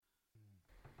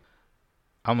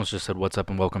I almost just said what's up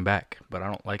and welcome back, but I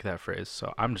don't like that phrase,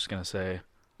 so I'm just gonna say,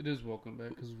 It is welcome back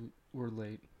because we're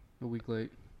late, a week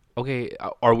late. okay,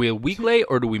 are we a week late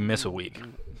or do we miss a week?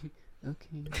 Okay.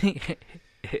 Something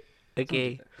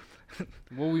Okay. like that.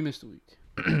 Well, we missed a week,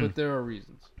 but there are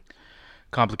reasons.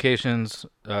 Complications.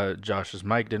 Josh's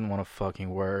mic didn't want to fucking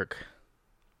work,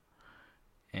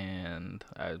 and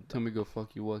Tell me go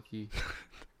fuck you, Lucky.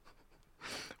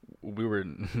 we were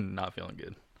not feeling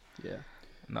good. Yeah.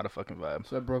 Not a fucking vibe.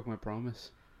 So I broke my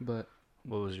promise, but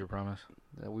What was your promise?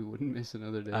 that we wouldn't miss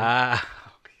another day. Ah,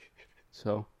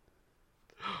 So,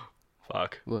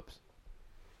 fuck. whoops.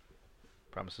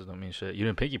 Promises don't mean shit. You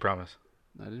didn't pinky promise.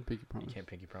 I didn't pick your You promise. can't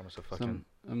pinky promise a So fucking.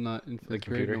 I'm not in The fifth grade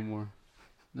computer? no more.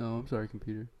 No, I'm sorry,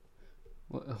 computer.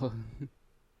 What?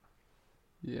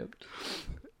 Yep.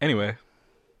 Anyway,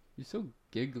 You're so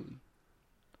giggly.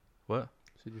 what?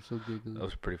 Said you're so giggly. That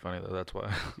was pretty funny though. That's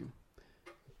why.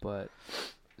 But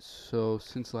so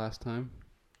since last time,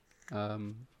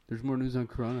 there's more news on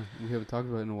Corona. We haven't talked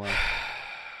about it in a while.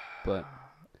 But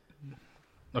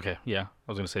Okay, yeah.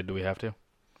 I was gonna say, do we have to?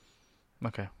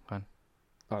 Okay, fine.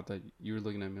 I thought you were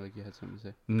looking at me like you had something to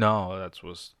say. No, that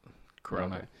was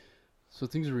Corona. Okay. So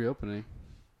things are reopening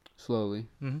slowly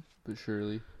Mm-hmm. but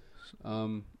surely.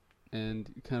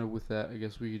 And kind of with that, I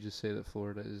guess we could just say that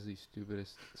Florida is the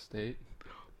stupidest state.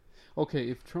 Okay,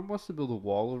 if Trump wants to build a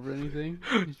wall over anything,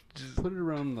 just put it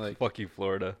around like Fuck you,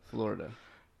 Florida. Florida.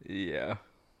 Yeah.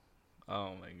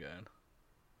 Oh my god.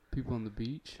 People on the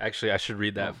beach. Actually, I should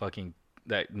read that Oh. fucking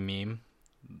that meme,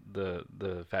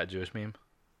 the fat Jewish meme.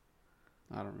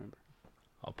 I don't remember.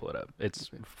 I'll pull it up. It's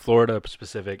Okay. Florida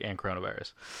specific and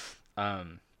coronavirus.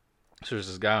 So there's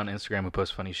this guy on Instagram who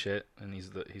posts funny shit, and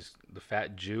he's the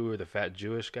fat Jew or the fat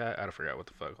Jewish guy. I forgot what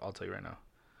the fuck. I'll tell you right now.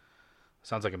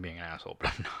 Sounds like I'm being an asshole,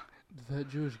 but I'm not. That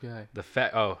Jewish guy. The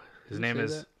fat. Oh, his Did you name say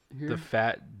is that here? the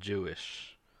fat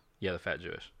Jewish. Yeah, the fat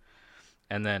Jewish.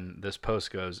 And then this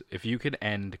post goes: if you could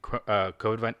end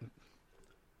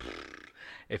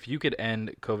if you could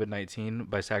end COVID-19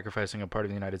 by sacrificing a part of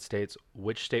the United States,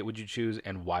 which state would you choose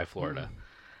and why Florida?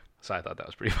 So I thought that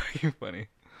was pretty fucking funny.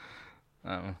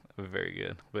 Very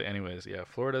good. But anyways, yeah,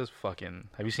 Florida's fucking.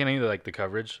 Have you seen any of the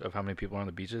coverage of how many people are on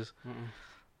the beaches? Uh-uh.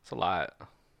 It's a lot.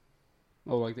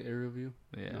 Oh, like the aerial view?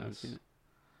 Yeah, No, I haven't it's, seen it.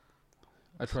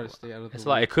 I try to stay out of the it's a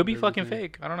lot. It loops could of be fucking everything.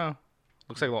 fake. I don't know.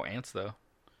 Looks like little ants though.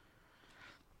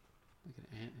 Like an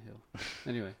anthill.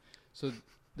 Anyway, so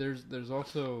there's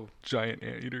also Giant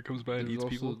anteater comes by and there's eats also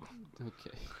people.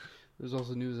 okay. There's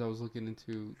also news I was looking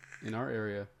into in our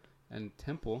area and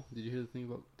Temple. Did you hear the thing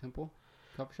about Temple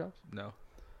coffee shops? No.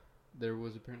 There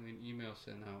was apparently an email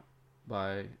sent out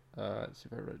by let's see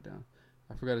if I wrote it down.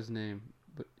 I forgot his name,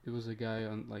 but it was a guy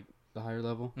on like the higher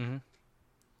level, Mm-hmm.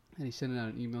 and he sent out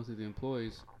an email to the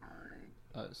employees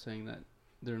saying that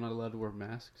they're not allowed to wear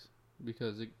masks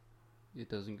because it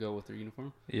doesn't go with their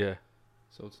uniform. Yeah.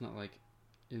 So it's not like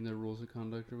in their rules of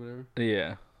conduct or whatever.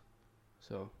 Yeah.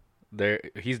 So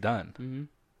He's done. mm-hmm.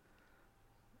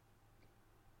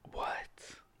 What?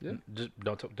 Yeah. Just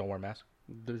don't wear a mask.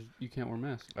 You can't wear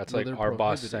masks. That's Well, like they're our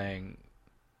boss prohibited. saying.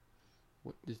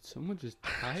 What, did someone just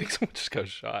I die? think someone just got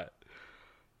shot.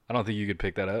 I don't think you could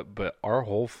pick that up, but our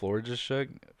whole floor just shook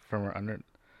from our under.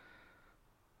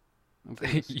 I'm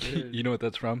kinda scared. You know what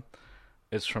that's from?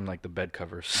 It's from like the bed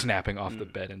cover snapping off the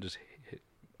Mm. bed and just hit.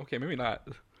 Okay, maybe not.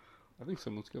 I think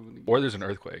someone's coming. To Or get there's us. an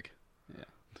earthquake. Yeah.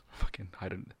 Fucking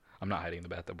hiding. I'm not hiding in the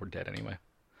bathroom. We're dead anyway.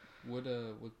 What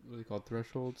are they called?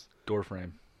 Thresholds. Door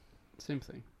frame. Same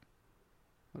thing.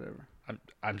 Whatever.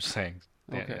 I'm just saying.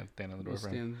 Okay. Stand on the door We'll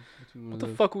frame. stand between one What of the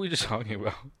those. fuck were we just talking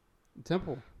about?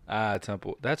 Temple.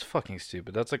 Temple. That's fucking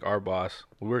stupid. That's like our boss.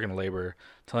 We work in labor,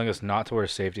 telling us not to wear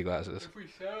safety glasses. If we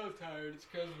sound tired, it's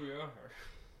because we are.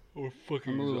 We're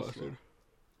fucking I'm a little slow.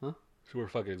 Huh? So we're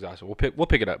fucking exhausted. We'll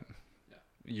pick it up.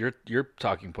 Yeah. Your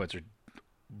talking points are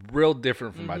real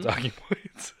different from my Mhm. talking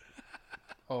points.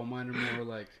 Oh, mine are more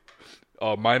like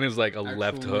Oh, mine is like a actual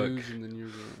left hook. news, and then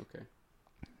yours are okay.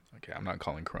 Okay, I'm not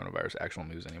calling coronavirus actual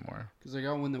news anymore. Because I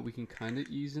got one that we can kind of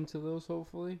ease into those,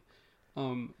 hopefully.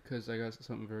 Because I got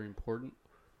something very important.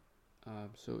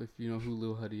 So if you know who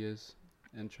Lil Huddy is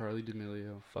and Charlie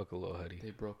D'Amelio, Fuck a little hoodie. they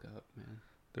broke up, man.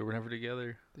 They were never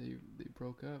together. They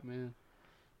broke up, man.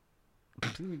 I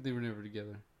think they were never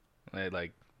together. They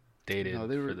like dated No,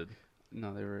 they for were- the.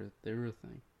 No, they were a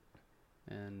thing,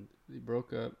 and they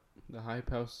broke up. The hype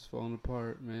house is falling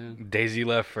apart, man. Daisy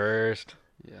left first.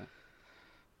 Yeah.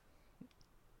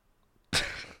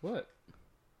 What?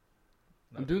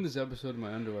 I'm doing this episode in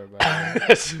my underwear, by the way.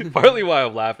 That's partly why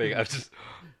I'm laughing. I'm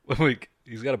like,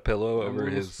 he's got a pillow I'm a over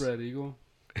little his spread eagle.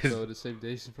 his So to save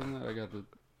Jason from that, I got the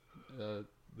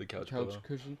the couch couch pillow.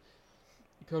 cushion.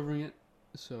 covering it,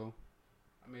 so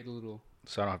I made a little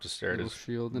So I don't have to stare at his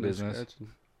shield and business. a scratch,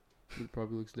 and it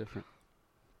probably looks different.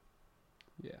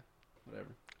 Yeah, whatever.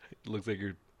 It looks like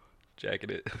you're jacking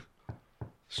it.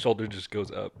 Shoulder just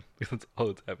goes up. That's all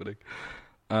that's happening.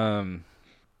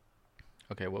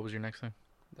 Okay, what was your next thing?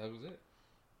 That was it.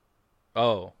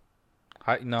 Oh,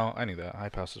 no, I knew that.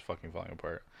 Hype House is fucking falling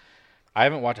apart. I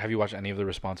haven't watched. Have you watched any of the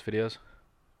response videos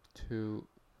To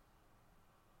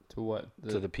what?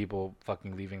 to the people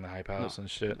fucking leaving the Hype House and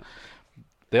shit? No.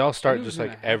 They all I start knew it was just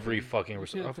like gonna every happen. fucking. You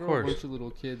can't Of throw a course, bunch of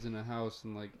little kids in a house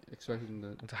and like expect them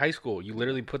to. it's high school. You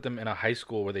literally put them in a high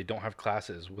school where they don't have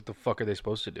classes. What the fuck are they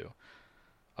supposed to do,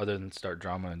 other than start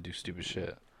drama and do stupid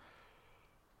shit?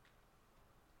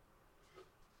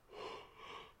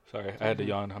 Sorry, I had to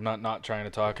yawn. I'm not trying to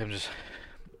talk. I'm just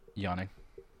yawning.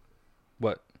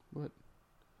 What?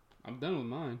 I'm done with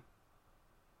mine.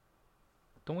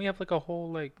 Don't we have like a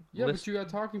whole like Yeah, list? but you got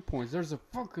talking points. There's a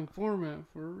fucking format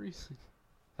for a reason.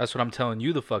 That's what I'm telling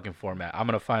you. The fucking format. I'm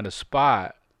gonna find a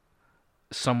spot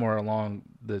somewhere along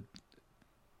the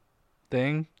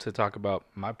thing to talk about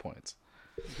my points.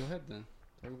 Go ahead then.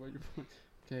 Talk about your point.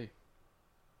 Okay.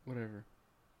 Whatever.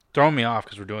 Throwing me off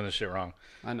because we're doing this shit wrong.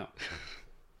 I know.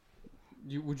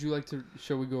 Would you like to?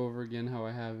 Shall we go over again how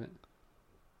I have it,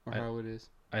 or how it is?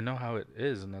 I know how it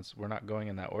is, and we're not going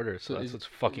in that order. So that's what's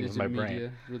fucking is with my it brain.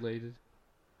 media related?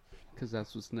 Because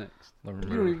that's what's next. Let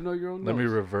You don't even know your own. me notes.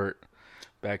 revert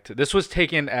back to this. Was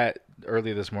taken at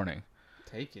early this morning.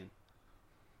 Taken.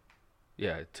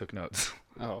 Yeah, I took notes.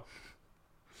 Oh.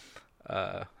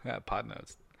 Yeah, pod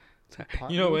notes.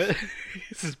 Pot You know notes? what?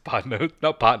 This is pod notes,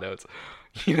 not pod notes.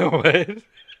 You know what?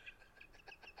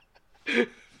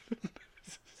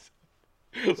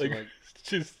 So, like,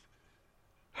 just.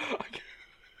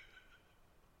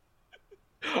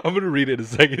 I'm gonna read it in a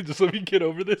second. Just let me get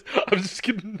over this. I'm just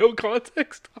getting no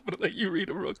context. I'm gonna let you read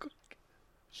it real quick.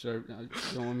 should I? You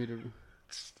don't want me to?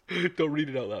 Just, don't read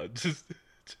it out loud. Just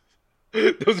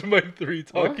those are my three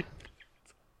talking.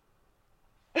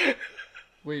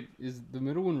 Wait, is the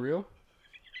middle one real?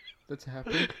 That's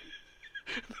happening.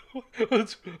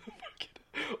 Let's fucking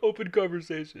open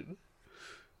conversation.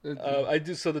 I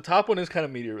do. So the top one is kind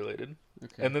of media related,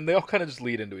 Okay. and then they all kind of just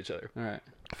lead into each other. All right.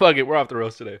 Fuck it, we're off the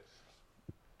roast today.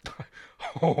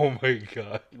 Oh my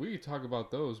god. We could talk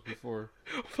about those before.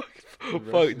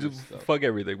 Fuck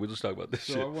everything. We'll just talk about this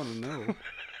So shit. I want to know.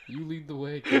 You lead the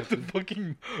way, the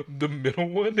Captain. the middle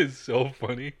one is so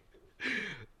funny.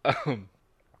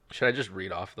 Should I just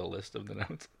read off the list of the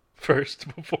notes first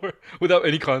without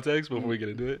any context before we get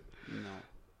into it? No.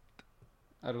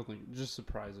 I don't think. Just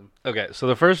surprise him. Okay, so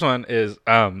the first one is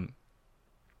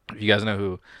if you guys know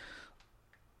who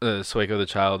Sueco the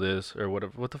Child is, or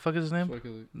what the fuck is his name?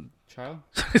 Swiggle the Child?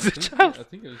 Is it Child? I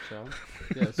think it is Child.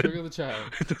 Yeah, Swiggle the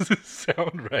Child. It doesn't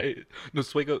sound right. No,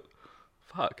 Sueco.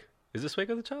 Fuck. Is it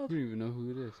Sueco the Child? You don't even know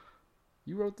who it is.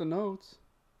 You wrote the notes.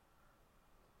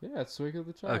 Yeah, it's Swiggle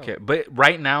the Child. Okay, but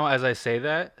right now, as I say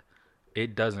that,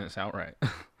 it doesn't sound right.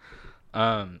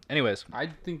 Anyways. I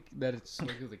think that it's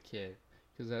Swiggle the Kid.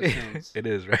 Because that sounds... It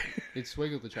is, right? It's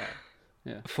Swiggle the Child.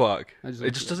 Yeah. Fuck. I just It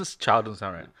looked just it up. doesn't. Child doesn't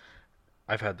sound right.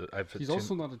 He's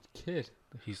also not a kid.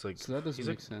 He's like. So that doesn't He's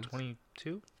make like sense.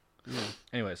 22. Yeah.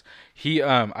 Anyways, he.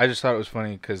 I just thought it was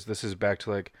funny because this is back to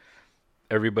like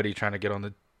everybody trying to get on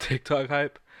the TikTok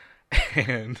hype,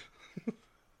 and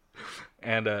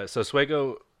so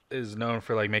Sueco is known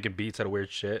for like making beats out of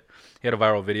weird shit. He had a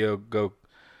viral video go.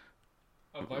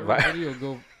 A viral video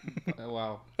go...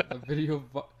 wow. A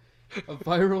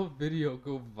viral video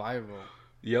go viral.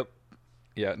 Yep.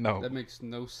 Yeah. No. That makes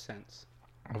no sense.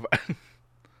 Making-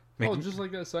 Oh, just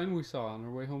like that sign we saw on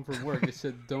our way home from work. It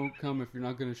said, "Don't come if you're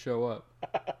not gonna show up."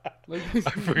 Like, I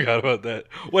forgot about that.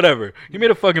 Whatever. He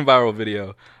made a fucking viral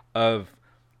video of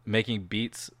making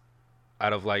beats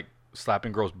out of like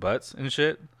slapping girls' butts and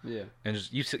shit. Yeah. And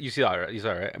just you see that, right? You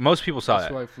saw it, right? Most people saw That's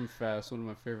that. why from Fast, one of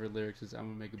my favorite lyrics is, "I'm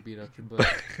gonna make a beat out your butt."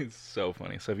 It's so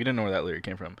funny. So if you didn't know where that lyric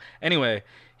came from, anyway,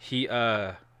 he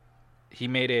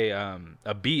made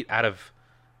a beat out of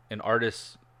an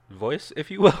artist's voice, if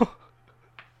you will.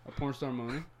 A porn star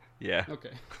moaning. Yeah. Okay.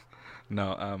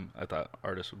 No. I thought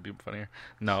artist would be funnier.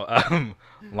 No.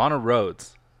 Lana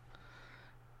Rhoades.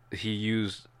 He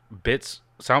used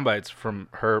sound bites from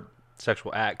her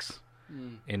sexual acts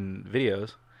in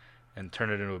videos, and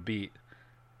turned it into a beat,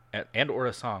 and or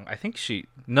a song. I think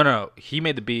No. He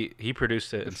made the beat. He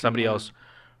produced it, and somebody else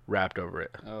rapped over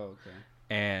it. Oh, okay.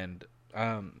 And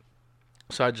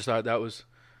so I just thought that was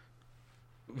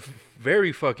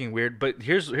very fucking weird. But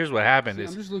here's what happened. See,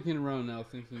 I'm just looking around now,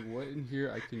 thinking, what in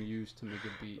here I can use to make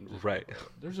a beat. And just Right.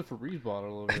 There's a Febreze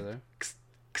bottle over there.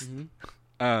 Mhm.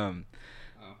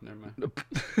 never mind. Looking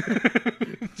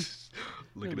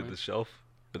Never at the mind. shelf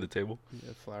at the table.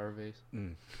 Yeah, flower vase.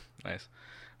 Nice.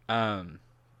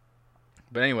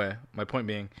 But anyway, my point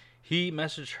being, he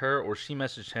messaged her or she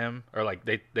messaged him, or like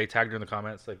they tagged her in the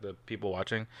comments, like the people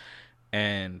watching,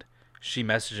 and she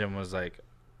messaged him, was like,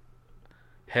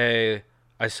 "Hey,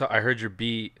 I heard your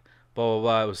beat, blah blah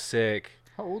blah. It was sick."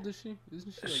 How old is she?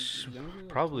 Isn't she like younger? Like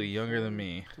Probably younger than 24,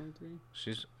 me.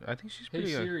 23? I think she's Hey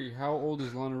pretty young. Siri, how old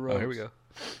is Lana Rhodes? Oh, here we go.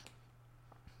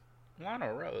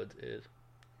 Lana Rhodes is.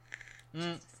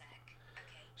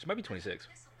 She might be 26.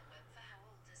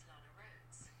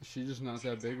 Is she just not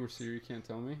that big where Siri can't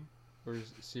tell me? Or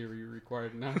is Siri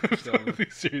required not to tell me?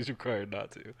 Siri's required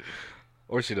not to.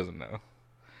 Or she doesn't know.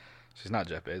 She's not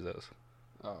Jeff Bezos.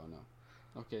 Oh no.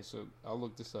 Okay, so I'll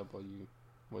look this up while you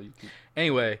keep.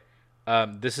 Anyway,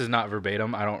 this is not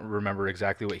verbatim. I don't remember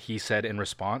exactly what he said in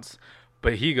response,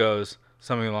 but he goes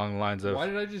something along the lines of. Why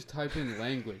did I just type in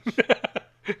language?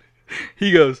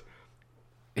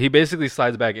 He basically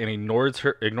slides back and ignores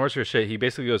her shit. He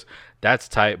basically goes, "That's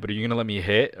tight, but are you gonna let me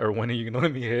hit, or when are you gonna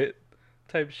let me hit?"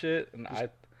 Type shit. And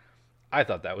I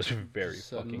thought that was very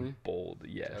Suddenly? fucking bold.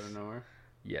 Yes. Out of nowhere.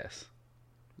 Yes.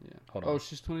 Yeah. Hold on. Oh,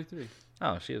 she's 23.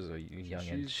 Oh, she is a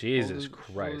youngin'. She's Jesus older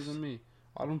Christ. than me.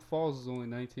 Autumn Falls is only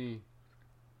 19.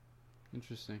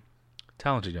 Interesting.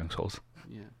 Talented young souls.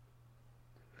 Yeah.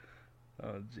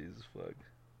 Oh, Jesus fuck.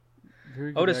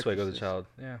 Very good Otis Swig was a actresses. child.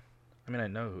 Yeah. I mean, I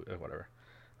know who, whatever.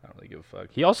 I don't really give a fuck.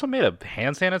 He also made a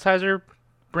hand sanitizer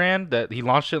brand that he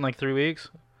launched it in like 3 weeks.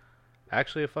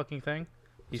 Actually a fucking thing.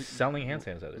 He's selling hand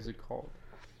sanitizer. What's it called?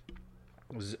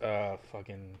 It was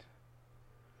fucking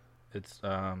it's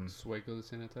Swago the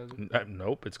sanitizer?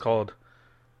 nope, it's called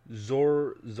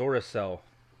Zoracel.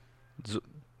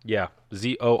 Yeah,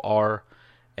 Zoracel.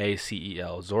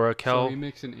 So Zorakel. he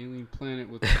makes an alien planet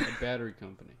with a battery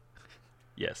company.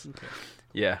 Yes. Okay.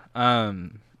 Yeah.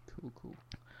 Cool.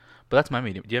 But that's my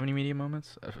media. Do you have any media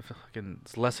moments?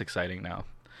 It's less exciting now.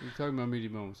 You're talking about media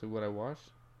moments. So what I watched?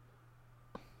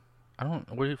 I don't.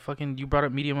 You brought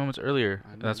up media moments earlier.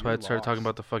 I And know, that's why I you're started talking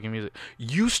lost. about the fucking music.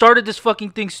 You started this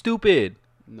fucking thing, stupid.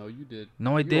 No, you did.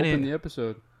 No, I You opened didn't. the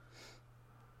episode.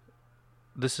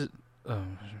 This is.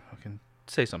 Fucking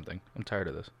say something. I'm tired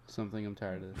of this. Something I'm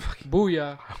tired of.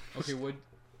 Booyah. Okay,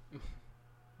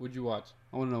 what'd you watch?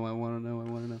 I want to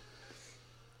know.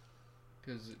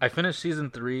 Cause I finished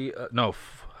season 3. No,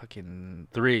 fucking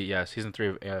 3. Yeah, season 3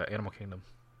 of Animal Kingdom.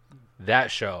 That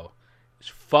show is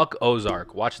fuck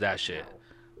Ozark. Watch that shit.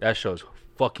 That show's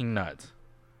fucking nuts.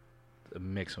 A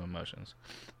mix of emotions.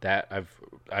 I'm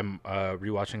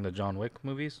rewatching the John Wick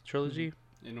movies trilogy.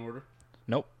 in order.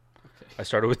 Nope. Okay. I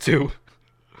started with 2,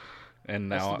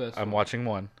 and That's now the best I'm one. watching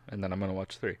 1, and then I'm gonna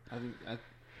watch 3. I think,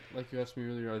 like you asked me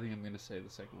earlier, I think I'm gonna say the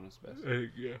second one is best,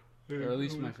 Yeah. or at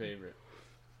least my favorite.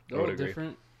 I They're would all agree.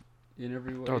 different in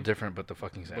every way, They're all different, but the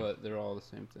fucking same. but they're all the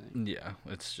same thing. Yeah,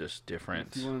 it's just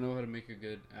different. If you want to know how to make a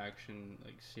good action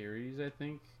like series, I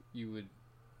think you would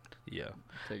Yeah.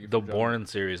 take it. The from John Bourne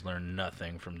series learned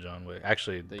nothing from John Wick.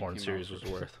 Actually, the They Bourne came series out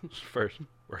was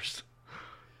worst.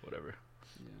 Whatever.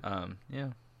 Yeah. Yeah.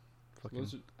 Fucking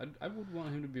Those I would want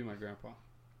him to be my grandpa.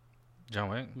 John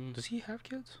Wick. Mm. Does he have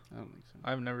kids? I don't think so.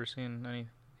 I've never seen any.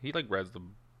 He like rides the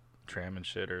tram and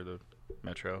shit or the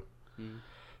metro. Mm.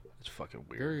 It's fucking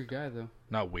weird. Very good guy though.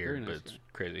 Not weird, very but nice it's guy.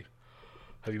 crazy.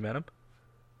 Have you met him?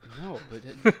 No, but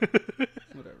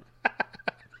whatever.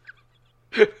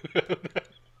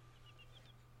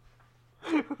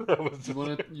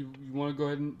 You wanna go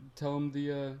ahead and tell him the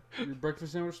your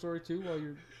breakfast sandwich story too while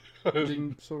you're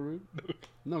being so rude?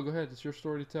 No, go ahead. It's your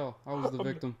story to tell. I was the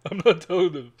victim. I'm not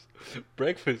telling the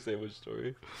breakfast sandwich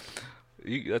story.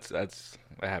 That's that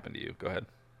happened to you. Go ahead.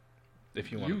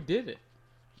 If you want. You did it.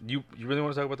 You really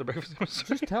want to talk about the breakfast sandwich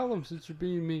story? Just tell him since you're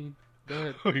being mean. Go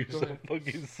ahead. Oh, you're Go so ahead.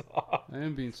 fucking soft. I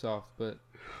am being soft, but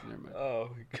never mind. Oh,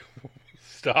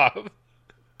 stop.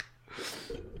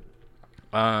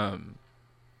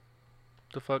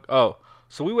 The fuck? Oh,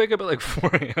 so we wake up at like 4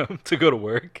 a.m. to go to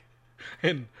work,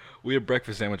 and we have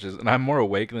breakfast sandwiches, and I'm more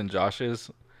awake than Josh is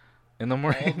in the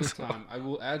morning. All the time. I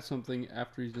will add something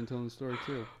after he's done telling the story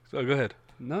too. So go ahead.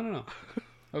 No.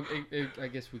 Okay, I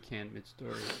guess we can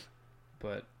mid-story,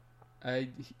 but I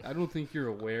don't think you're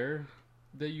aware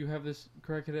that you have this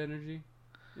crackhead energy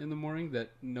in the morning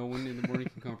that no one in the morning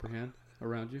can comprehend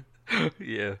around you.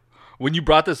 Yeah. When you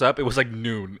brought this up, it was like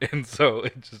noon, and so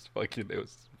it was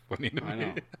funny to me. I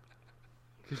know.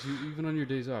 Because you even on your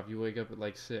days off, you wake up at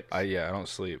like 6, I don't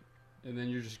sleep. and then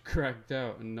you're just cracked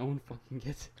out, and no one fucking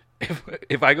gets it.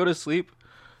 If I go to sleep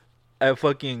at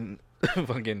fucking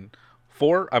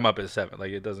 4, I'm up at 7.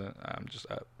 Like it doesn't. I'm just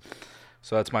up.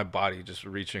 So that's my body just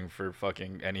reaching for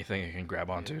fucking anything it can grab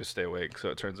onto to stay awake. So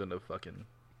it turns into fucking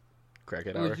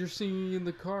crackhead hour. Like you're singing in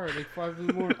the car at like 5 in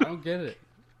the morning. I don't get it.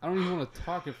 I don't even want to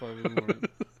talk at 5 in the morning.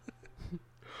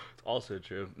 It's also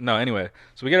true. No, anyway,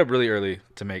 so we get up really early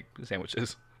to make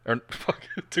sandwiches. Or fuck,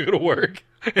 to go to work.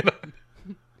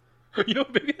 You know,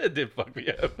 maybe that did fuck me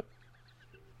up.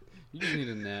 You just need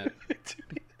a nap.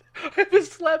 Dude, I haven't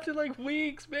slept in like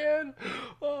weeks, man.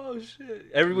 Oh shit!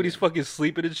 Everybody's fucking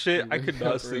sleeping and shit. I could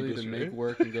not sleep early this to way. make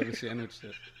work and go to sandwich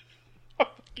shit. I'm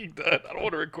fucking done. I don't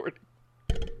want to record.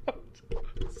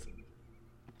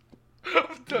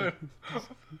 I'm done.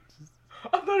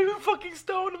 I'm not even fucking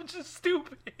stoned. I'm just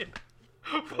stupid.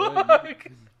 Fuck.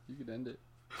 You could end it.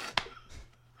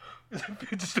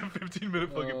 Just a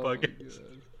 15-minute fucking Oh, podcast.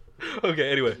 God. Okay.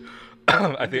 Anyway,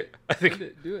 I think End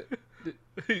it. Do it.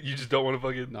 you just don't want to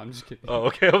fucking. No, I'm just kidding. Oh,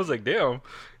 okay. I was like, damn.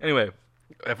 Anyway,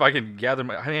 if I can gather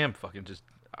my, I am fucking just.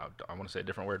 I want to say a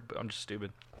different word, but I'm just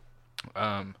stupid.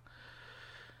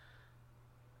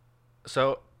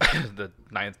 So the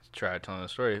ninth try telling the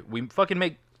story, we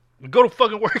go to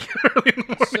fucking work early in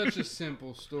the morning. Such a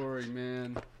simple story,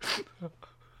 man.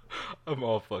 I'm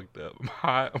all fucked up. I'm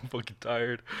hot. I'm fucking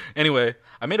tired. Anyway,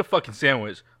 I made a fucking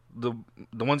sandwich. The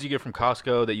ones you get from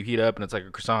Costco that you heat up and it's like a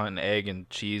croissant and egg and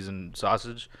cheese and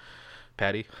sausage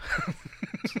patty.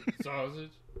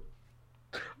 Sausage.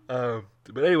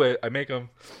 But anyway, I make them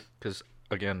because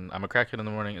again I'm a crackhead in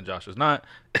the morning and Josh is not,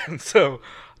 and so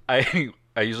I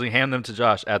usually hand them to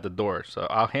Josh at the door. So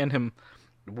I'll hand him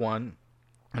one.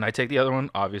 And I take the other one,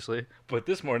 obviously. But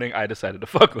this morning, I decided to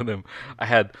fuck with him. I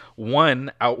had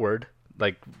one outward,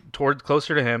 like, toward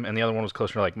closer to him, and the other one was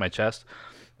closer to, like, my chest.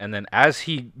 And then as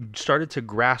he started to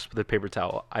grasp the paper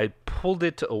towel, I pulled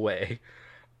it away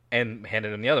and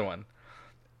handed him the other one.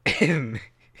 And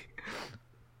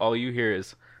all you hear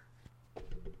is,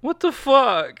 what the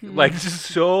fuck? Like, just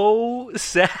so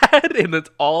sad. And that's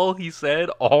all he said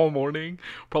all morning.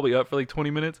 Probably up for, like,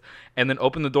 20 minutes. And then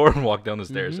opened the door and walked down the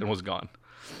stairs and was gone.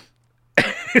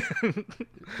 It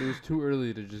was too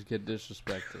early to just get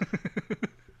disrespected.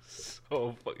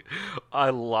 So fucking, I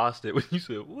lost it when you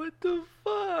said, "What the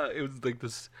fuck?" It was like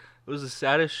this. It was the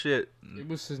saddest shit. It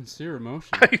was sincere emotion.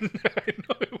 I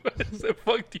know it was. It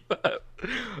fucked you up.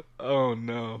 Oh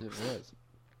no. It was.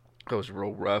 That was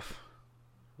real rough.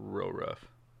 Real rough.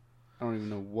 I don't even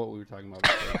know what we were talking about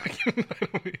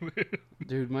before.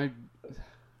 Dude, my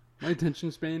attention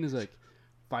span is like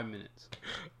 5 minutes.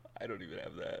 I don't even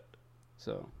have that.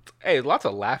 So Hey, lots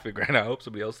of laughing right now. I hope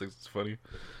somebody else thinks it's funny.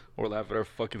 Or laugh at our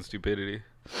fucking stupidity.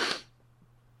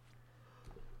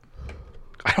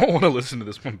 I don't want to listen to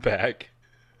this one back.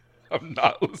 I'm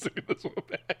not listening to this one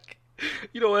back.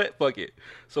 You know what? Fuck it.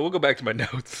 So we'll go back to my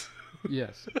notes.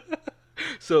 yes,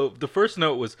 So the first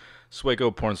note was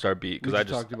Swaco porn star beat because We I just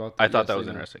just talked about I that thought that was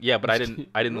yesterday. interesting. Yeah, but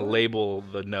I didn't label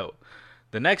the note.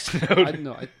 The next note. I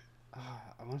know.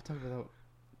 I want to talk about.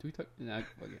 Do we talk? Nah,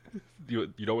 okay. You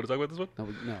don't want to talk about this one?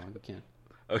 No, we can't.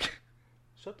 Okay.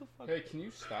 Shut the fuck. Hey, can you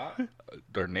stop?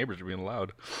 Our neighbors are being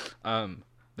loud.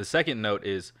 The second note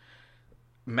is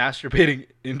masturbating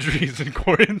injuries in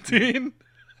quarantine.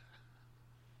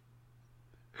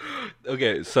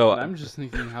 Okay, so I'm just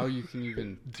thinking how you can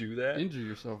even do that. injure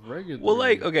yourself regularly. Well,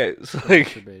 like, okay, so like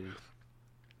masturbating.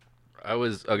 I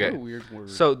was What okay. a weird word.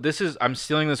 So this is I'm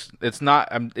stealing this. It's not.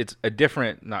 It's a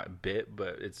different not bit,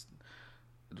 but it's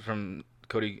from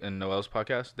Cody and Noel's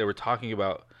podcast. They were talking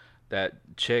about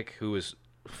that chick who was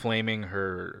flaming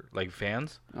her like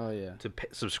fans Oh yeah. to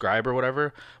subscribe or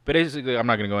whatever. But basically, I'm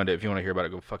not gonna go into it. If you want to hear about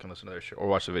it, go fucking listen to their shit or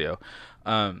watch the video.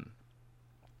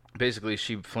 Basically,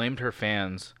 she flamed her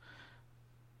fans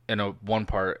in one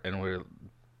part, and we're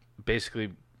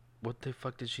basically. What the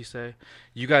fuck did she say?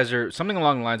 You guys are something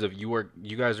along the lines of you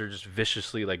guys are just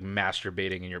viciously like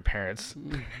masturbating in your parents'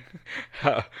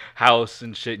 house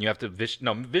and shit, and you have to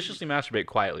viciously masturbate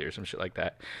quietly or some shit like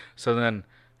that. So then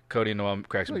Cody and Noel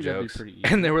cracked some I feel like that'd be jokes, pretty easy.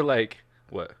 and they were like,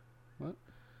 "What? What?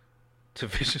 To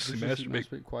viciously Just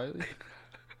masturbate? quietly.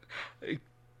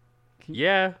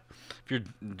 Yeah, if you're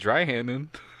dry handed,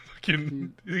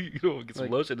 fucking get some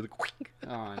Like- lotion to the."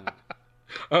 Oh, I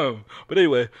know. But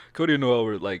anyway, Cody and Noel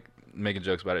were like making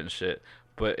jokes about it and shit.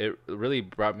 But it really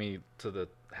brought me to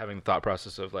having the thought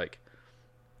process of like,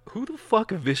 who the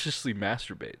fuck viciously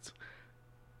masturbates?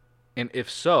 And if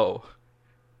so,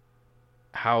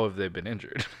 how have they been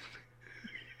injured?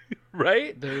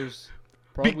 Right? There's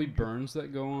probably burns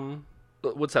that go on.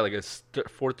 What's that, like a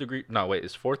fourth degree? No, wait,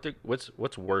 is fourth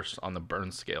what's worse on the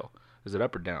burn scale? Is it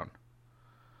up or down?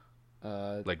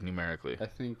 Like numerically? I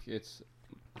think it's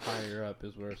higher up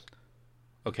is worse.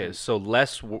 Okay, so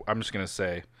less. I'm just gonna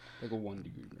say Like a 1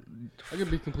 degree burn. I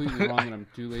could be completely wrong, and I'm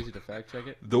too lazy to fact check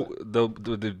it.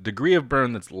 the degree of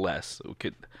burn that's less.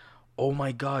 Okay. Oh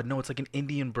my God, no! It's like an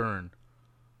Indian burn.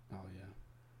 Oh yeah.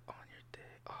 On your dick.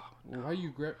 Oh. Well, how you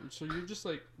grab? So you're just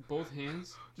like both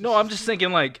hands? No, I'm just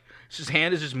thinking like his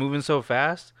hand is just moving so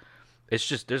fast. It's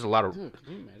just there's a lot of. Dude,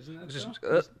 can you imagine that? Just,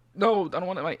 Though? no, I don't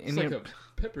want my It's Indian. like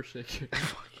a pepper shaker.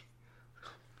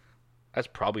 That's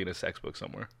probably in a sex book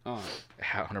somewhere. Oh,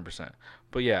 100%.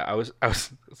 But yeah, I was.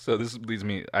 So this leads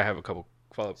me. I have a couple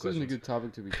follow-up this isn't a questions. good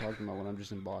topic to be talking about when I'm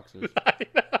just in boxers. I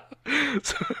know.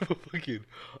 So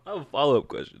I have a follow-up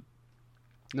question.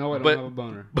 No, I don't But- have a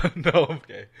boner. But no,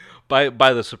 okay.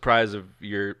 By the surprise of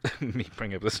your me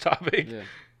bringing up this topic, Yeah.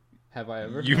 Have I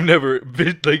ever? you've never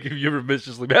been like have you ever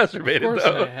viciously masturbated? Of course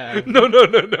though? I have. No.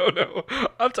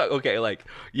 I'm talking okay, like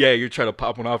yeah, you're trying to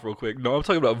pop one off real quick. No, I'm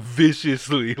talking about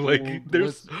viciously. Like Well,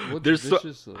 there's what's there's so,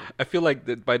 viciously? I feel like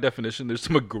that by definition there's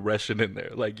some aggression in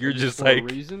there. Like you're just For like a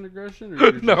reason aggression? Or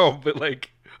you're no, but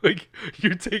like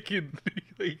you're taking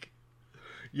like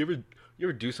you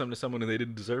ever do something to someone and they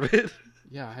didn't deserve it?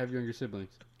 Yeah, I have younger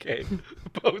siblings. Okay,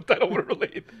 both I don't want to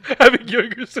relate having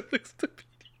younger siblings to be.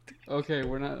 Okay,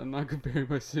 I'm not comparing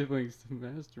my siblings to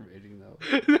masturbating though.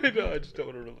 No, I just don't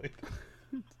want to relate.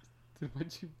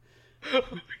 Why'd you, Oh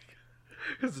my God.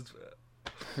 'Cause it's,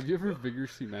 have you ever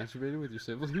vigorously masturbated with your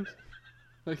siblings?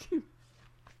 Like, yeah.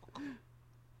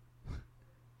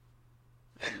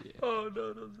 oh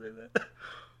no, don't say that.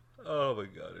 Oh my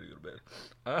God, I need to go to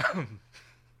bed.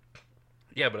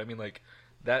 Yeah, but I mean like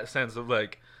that sense of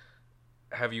like,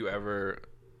 have you ever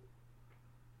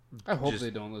I hope Just-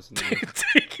 they don't listen to this.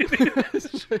 taken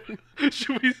it?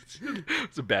 Should we?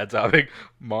 It's a bad topic,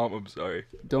 Mom. I'm sorry.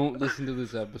 Don't listen to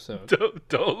this episode.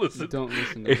 Don't listen. Don't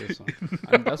listen to this one.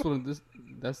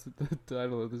 That's the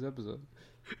title of this episode.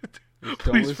 Don't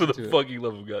Please, for listen the to it. fucking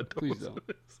love of God, don't Please listen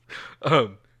don't.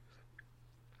 to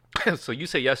this. So you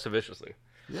say yes to viciously,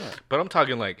 Yeah. but I'm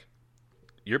talking like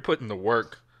you're putting the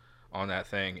work on that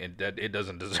thing and that it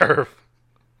doesn't deserve.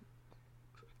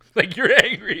 Like you're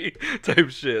angry type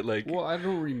shit. Like Well, I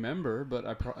don't remember, but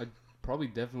I probably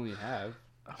definitely have.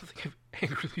 I don't think I've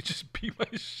angrily just beat my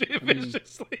shit mean-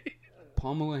 viciously.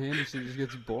 Pamela Henderson just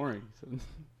gets boring.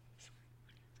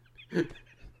 So.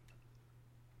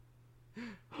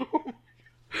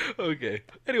 Okay.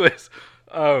 Anyways,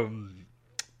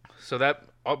 so that.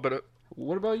 Oh, but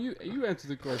What about you? You answer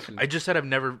the question. I just said I've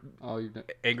never Oh, you've done.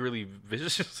 angrily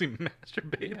viciously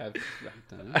masturbated. Yeah, I've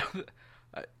done I it. don't,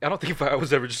 I don't think if I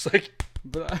was ever just like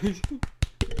But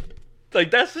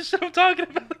that's the shit I'm talking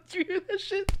about. You hear that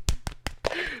shit?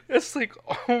 That's like,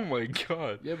 oh my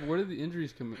God. yeah, but where did the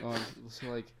injuries come? So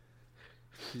like,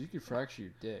 'cause you could fracture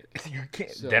your dick. You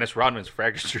can't. So- Dennis Rodman's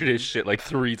fractured his shit like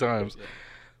 3 times, Yeah.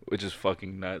 which is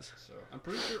fucking nuts. So I'm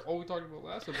pretty sure all we talked about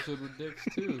last episode were dicks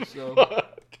too. So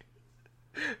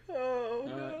Oh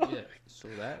no. yeah, so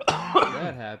that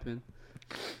happened.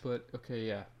 But okay,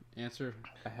 yeah. Answer: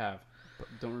 I have, but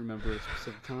don't remember a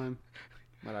specific time.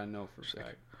 But I know for a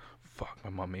fact. Fuck, my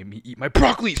mom made me eat my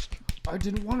broccolis. I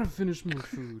didn't want to finish my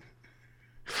food.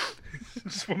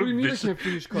 Just What do you mean I can't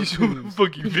finish You just cartoons?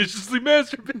 fucking viciously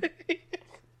masturbate.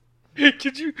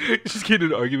 Could you just get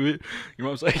in an argument? Your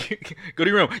mom's like, go to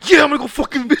your room. Yeah, I'm gonna go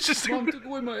fucking viciously. Mom took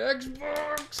away my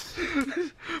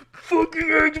Xbox. Fucking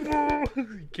Xbox.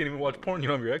 You can't even watch porn. You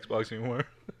don't have your Xbox anymore.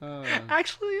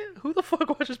 Actually, who the fuck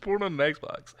watches porn on an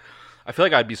Xbox? I feel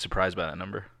like I'd be surprised by that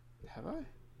number. Have I?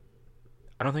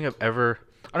 I don't think I've ever.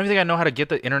 I don't even think I know how to get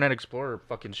the Internet Explorer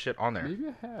fucking shit on there. Maybe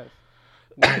I have.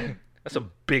 When That's a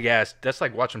big ass. That's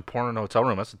like watching porn in a hotel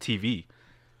room. That's a TV.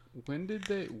 when did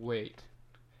they wait?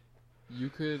 You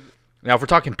could. Now, if we're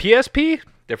talking PSP,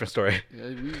 different story.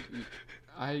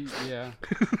 Yeah.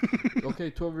 Okay,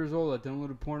 12 years old. I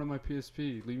downloaded porn on my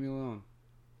PSP. Leave me alone.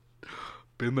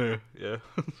 Been there. Yeah.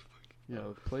 Yeah,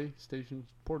 PlayStation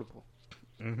Portable.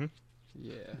 Mm-hmm.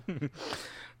 Yeah.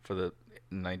 For the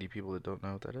 90 people that don't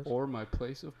know what that is. Or my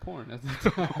place of porn at the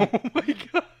time. Oh my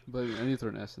God. But I need to throw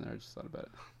an S in there. I just thought about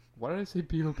it. Why did I say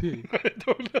P.O.P.? I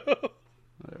don't know.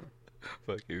 Whatever.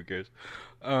 Fuck you, who cares?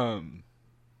 Well,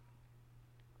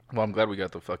 I'm glad we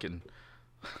got the fucking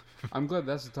I'm glad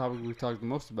that's the topic we've talked the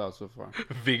most about so far.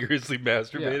 vigorously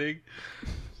masturbating.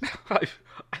 I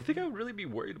think I would really be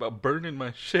worried about burning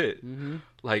my shit. Mm-hmm.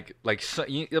 Like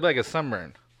a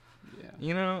sunburn. Yeah.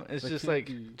 You know, it's That just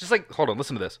can't like, be- hold on,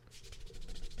 listen to this.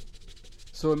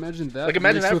 So imagine that. Like,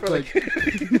 imagine mixed that with, for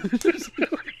like,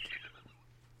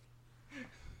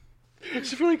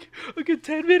 just for like a good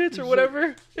 10 minutes or It's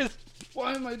whatever. It's,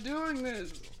 why am I doing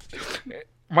this?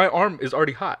 my arm is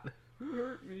already hot. Who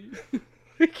hurt me?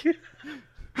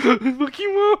 Fuck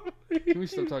you, mom. Can we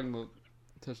stop talking about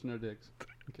touching our dicks?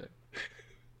 Okay.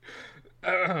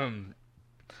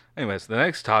 Anyways, the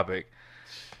next topic,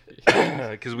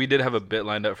 because we did have a bit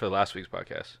lined up for the last week's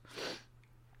podcast.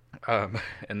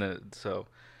 And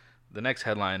the next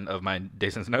headline of my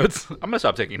Jason's notes, I'm gonna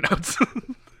stop taking notes.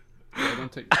 I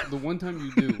don't take the one time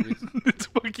you do. It's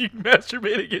fucking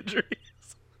masturbating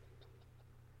injuries.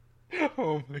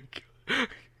 Oh my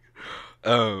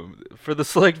god. For the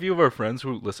select few of our friends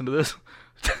who listen to this,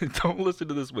 don't listen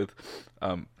to this with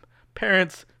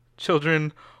parents,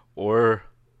 children, or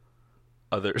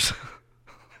others.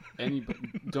 Anybody.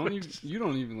 You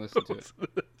don't even listen to it.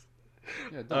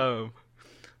 Yeah, don't.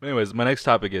 Anyways, my next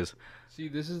topic is, See,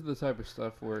 this is the type of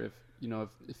stuff where if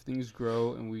things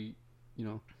grow and we,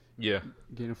 yeah,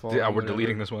 gain a following. yeah, we're whatever,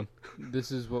 deleting this one.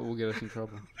 This is what will get us in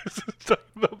trouble. This is talking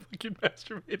about fucking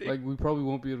masturbating. Like, we probably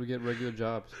won't be able to get regular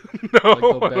jobs. No,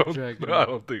 they'll I backtrack, don't, I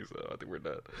don't think so. I think we're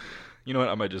done. You know what?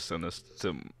 I might just send this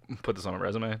to put this on a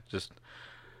resume. Just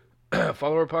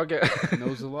follow our podcast.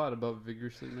 Knows a lot about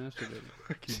vigorously masturbating.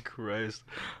 Fucking Christ.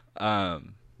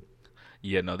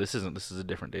 Yeah, no, this isn't. This is a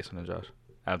different Jason and Josh.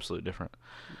 Absolutely different.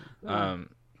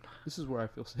 This is where I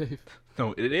feel safe.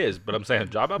 No, it is. But I'm saying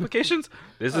job applications.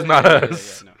 This is not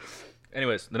us. No.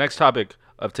 Anyways, the next topic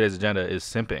of today's agenda is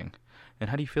simping. And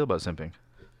how do you feel about simping?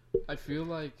 I feel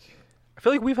like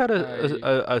we've had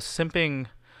a simping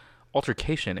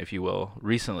altercation, if you will,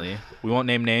 recently. We won't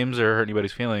name names or hurt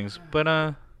anybody's feelings, but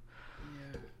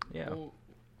yeah. Well,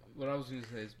 what I was gonna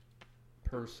say is,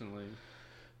 personally,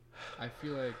 I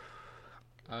feel like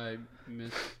I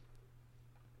missed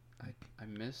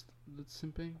the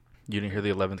simping. You didn't hear the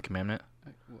 11th commandment?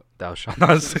 What? Thou shalt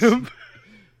not simp.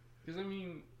 Because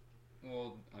I'm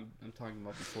talking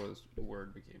about before this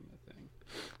word became a thing.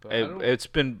 But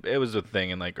It was a thing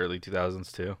in like early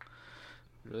 2000s too.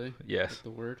 Really? Yes. Like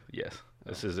the word? Yes.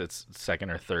 This is its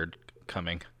second or third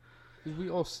coming. 'Cause we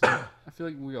all simp. I feel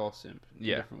like we all simp. In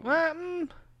Yeah. different ways.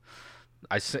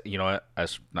 Well, you know what?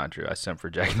 That's not true. I simp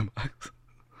for Jack in the Box.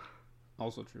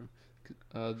 Also true.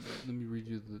 Let me read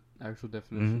you the actual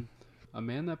definition. Mm-hmm. A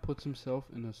man that puts himself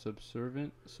in a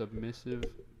submissive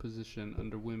position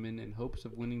under women in hopes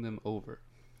of winning them over,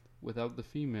 without the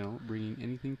female bringing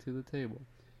anything to the table.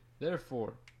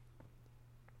 Therefore,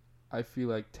 I feel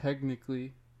like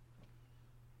technically,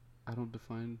 I don't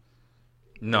define.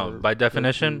 No, by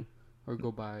definition, or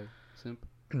go by simp.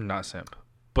 not simp.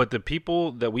 But the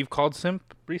people that we've called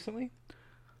simp recently,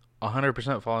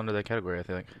 100% fall into that category, I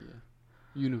think. Yeah.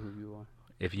 You know who you are.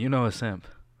 If you know a simp,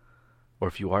 or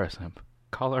if you are a simp,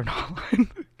 call our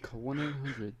hotline. Call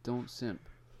 1-800-DON'T SIMP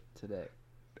today.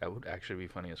 That would actually be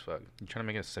funny as fuck. You trying to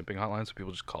make a simping hotline so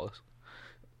people just call us?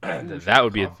 Ooh, That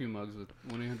would be coffee mugs with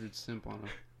 1-800-SIMP on them,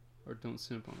 or don't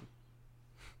simp on them.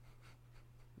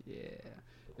 Yeah.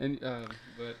 And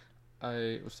but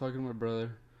I was talking to my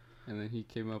brother, and then he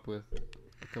came up with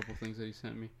a couple things that he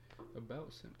sent me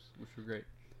about simps, which were great.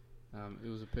 It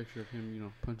was a picture of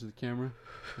him, punching the camera.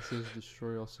 It says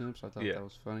 "Destroy all simps." I thought that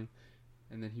was funny.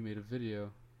 And then he made a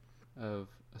video of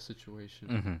a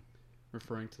situation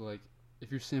referring to, like, if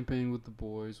you're simping with the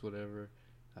boys, whatever,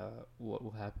 what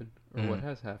will happen or what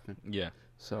has happened. Yeah.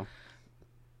 So,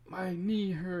 my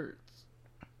knee hurts.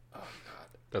 Oh God.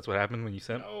 That's what happened when you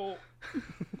simp? No.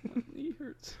 My knee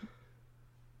hurts.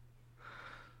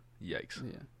 Yikes.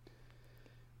 Yeah.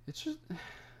 It's just,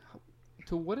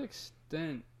 to what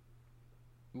extent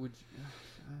would you...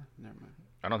 never mind.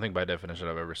 I don't think by definition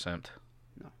I've ever simped.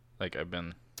 No. Like, I've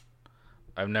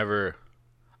never...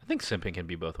 I think simping can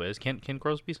be both ways. Can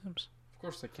girls be simps? Of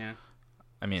course they can.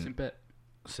 I mean... Simpet.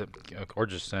 Or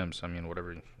just simps. I mean,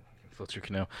 whatever floats your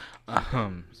canoe.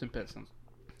 Simpet sounds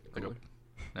Like cooler.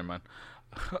 Never mind.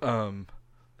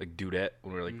 Like dudette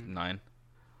when we were like 9.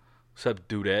 What's up,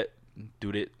 dudette?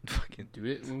 Dude it. Fucking Do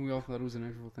it when we all thought it was an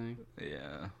actual thing.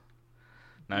 yeah.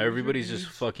 Now everybody's just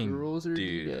fucking girls are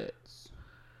dude. dudettes.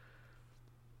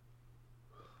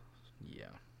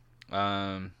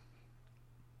 Yeah.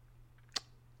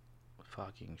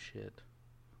 Fucking shit.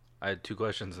 I had 2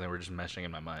 questions and they were just meshing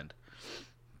in my mind.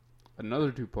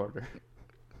 Another two-parter.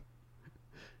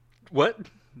 What?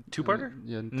 2-parter?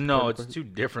 Yeah. No, it's question. 2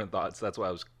 different thoughts. That's why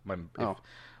I was Oh.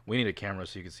 We need a camera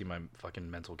so you can see my fucking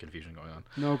mental confusion going on.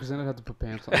 No, because then I'd have to put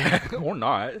pants on. Or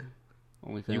not.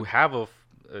 Only You have a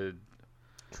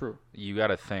True. you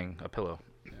got a thing, a pillow.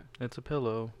 Yeah. It's a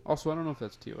pillow. Also, I don't know if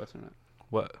that's TOS or not.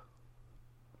 What?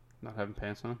 Not having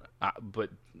pants on. But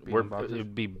Being in boxers?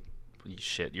 it'd be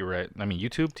shit. You're right. I mean,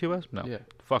 YouTube TOS? No. Yeah.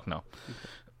 Fuck no.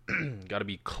 Got to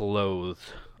be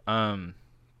clothed. 1.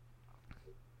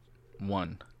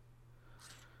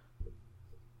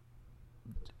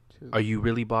 too. Are you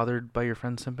really bothered by your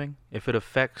friend simping? If it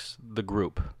affects the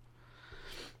group.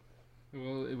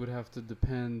 Well, it would have to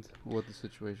depend what the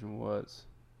situation was.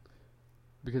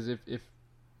 Because if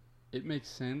it makes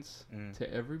sense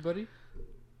to everybody,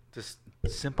 Just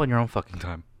simp on your own fucking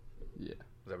time. yeah, Is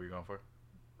that what you're going for?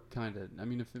 kind of. I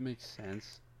mean, if it makes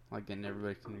sense, like, and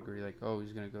everybody can agree, like, oh,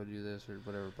 he's gonna go do this or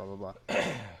whatever, blah blah blah.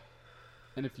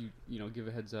 And if you give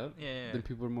a heads up, Yeah. then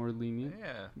people are more lenient.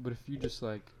 Yeah. But if you just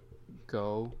like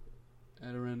go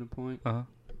at a random point, Uh-huh.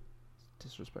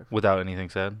 disrespectful. Without anything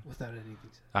said? Without anything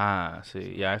said. Ah,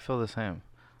 see. Yeah, I feel the same.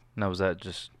 Now, was that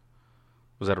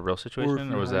a real Or if situation,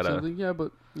 you or was had that something, yeah,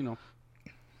 but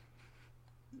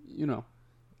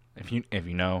if you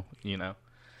know,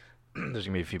 there's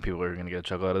gonna be a few people who are gonna get a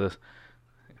chuckle out of this.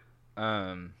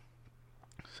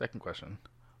 Second question.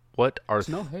 What are It's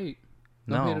no hate.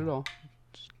 No hate at all.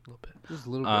 just a little bit. Just a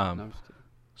little bit. No, I'm just kidding.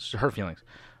 It's her feelings.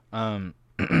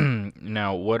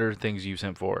 Now, what are things you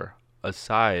sent for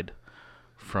aside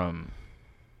from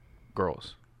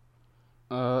girls?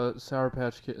 Sour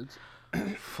Patch Kids,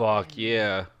 Fuck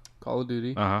yeah. Call of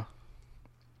Duty, Uh huh.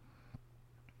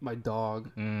 my dog.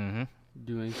 Mm-hmm.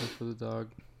 Do anything for the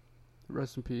dog.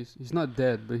 Rest in peace. He's not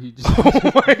dead, but he just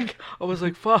Oh my god. I was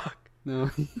like, fuck. no.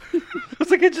 I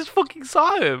was like, I just fucking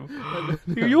saw him.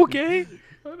 Are you okay?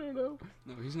 I don't know.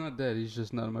 No, he's not dead. He's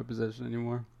just not in my possession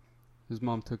anymore. His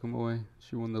mom took him away.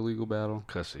 She won the legal battle.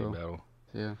 Custody So- battle.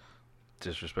 Yeah.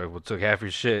 Disrespectful. Took half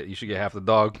your shit. You should get half the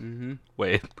dog. Mm-hmm.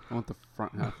 Wait. I want the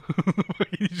front half.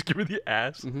 You just give her the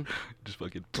ass. Mm-hmm. Just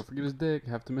fucking. Don't forget his dick.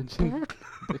 Have to mention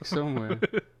dick somewhere.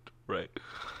 Right.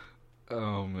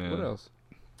 Oh man. What else?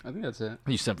 I think that's it.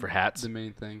 You sent for hats. The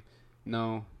main thing.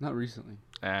 No, not recently.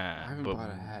 Ah, I haven't bought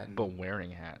a hat in- But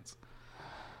wearing hats.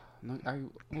 No,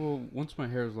 well, once my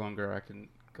hair is longer, I can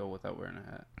go without wearing a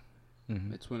hat.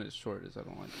 Mm-hmm. It's when it's short is I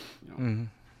don't like, Mm-hmm.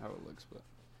 how it looks. But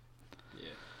yeah.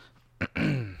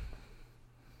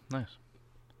 Nice.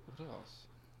 What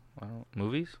else?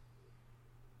 Movies?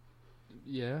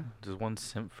 Yeah. Does one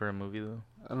simp for a movie though?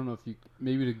 I don't know if you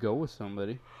maybe to go with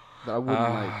somebody, but I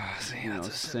wouldn't see, like that's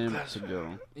a simp simp. to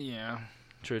go. Yeah.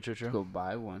 True. Go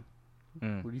buy one.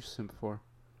 Mm. What do you simp for?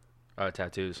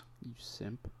 Tattoos. You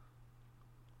simp,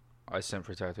 I simp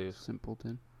for tattoos.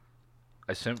 simpleton.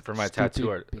 I simp for my Stupid tattoo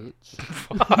art. bitch.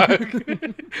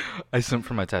 Fuck. I simp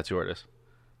for my tattoo artist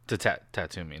to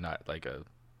tattoo me, not like a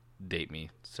date me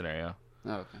scenario.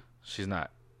 Oh, okay. She's not.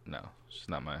 No, she's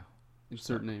not my.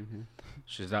 Insert name here.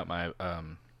 She's not my.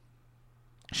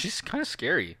 She's kind of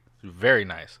scary. Very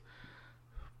nice.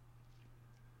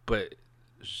 But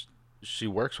she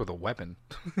works with a weapon.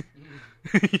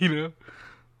 You know.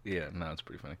 Yeah, no, it's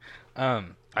pretty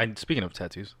funny. Speaking of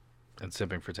tattoos and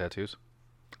simping for tattoos,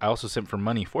 I also simp for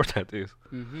money for tattoos.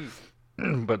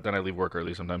 Mm-hmm. But then I leave work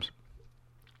early sometimes,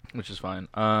 which is fine.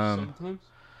 Sometimes.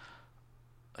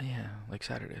 Yeah, like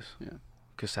Saturdays. Yeah.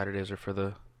 Because Saturdays are for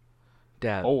the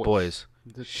dad Always. boys.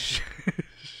 The- Shit.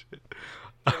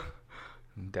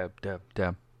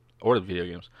 Dab. Or the video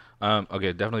games.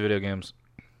 Okay, definitely video games.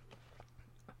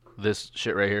 This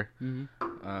shit right here.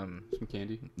 Some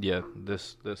candy. Yeah,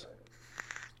 this.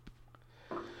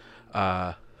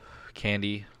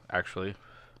 Candy, actually.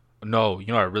 No, you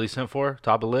know what I really sent for?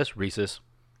 Top of the list, Reese's.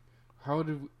 How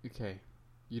did we, okay,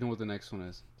 you know what the next one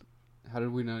is. How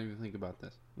did we not even think about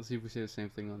this? Let's see if we say the same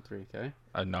thing on 3, okay?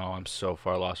 No, I'm so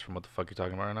far lost from what the fuck you're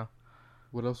talking about right now.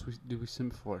 What else did we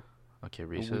simp for? Okay,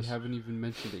 And Reese's. we haven't even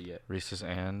mentioned it yet. Reese's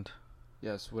and...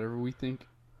 Yes, whatever we think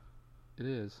it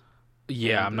is.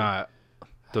 Yeah, I'm not...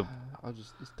 The-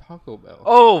 It's Taco Bell.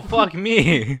 Oh, fuck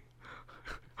me!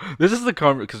 This is the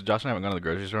because Josh and I haven't gone to the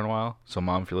grocery store in a while. So,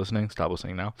 Mom, if you're listening, stop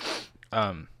listening now.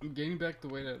 I'm getting back the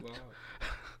way that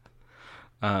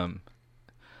loud.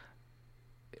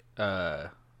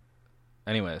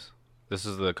 Anyways, this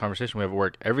is the conversation we have at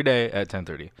work every day at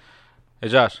 10:30. Hey,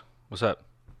 Josh, what's up?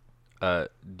 Do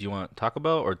you want Taco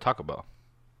Bell or Taco Bell?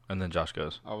 And then Josh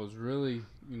goes, I was really,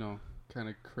 kind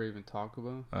of craving Taco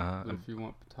Bell. But if you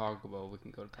want Taco Bell, we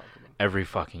can go to Taco Bell. every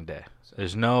fucking day.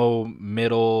 There's no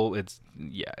middle. It's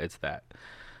that.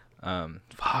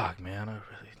 Fuck, man, I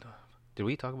really don't. Did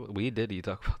we talk about? We did. You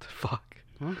talk about the fuck?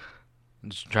 Huh? I'm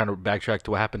just trying to backtrack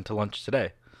to what happened to lunch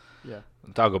today. Yeah.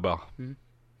 Taco Bell. Mhm.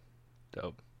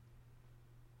 Dope.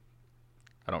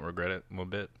 I don't regret it one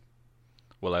bit.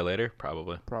 Will I later?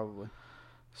 Probably. Probably.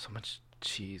 So much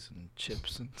cheese and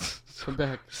chips and Come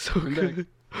back. so Come good. back.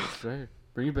 It's right here.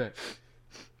 Bring it back.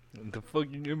 The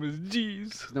fucking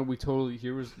MSGs. No, we totally.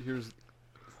 Here's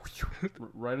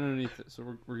right underneath it. So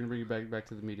we're gonna bring it back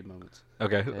to the media moments.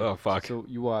 Okay. Okay? Oh fuck. So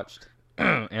you watched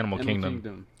Animal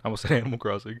Kingdom. I almost said Animal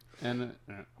Crossing. and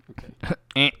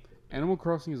okay. Animal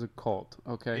Crossing is a cult,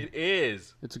 okay? It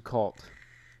is. It's a cult.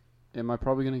 Am I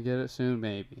probably going to get it soon?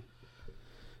 Maybe.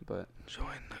 But Join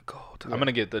the cult. Yeah. I'm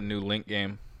gonna get the new Link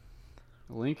game.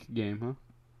 a Link game, huh?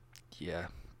 Yeah,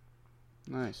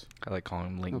 Nice. I like calling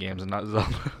them Link Okay. games and not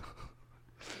Zelda.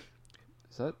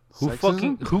 Is that Who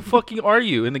sexism? fucking are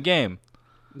you in the game?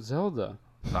 Zelda.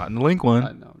 Not in the Link one.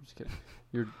 I know, I'm just kidding.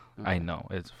 You're. I know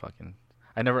it's fucking.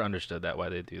 I never understood that why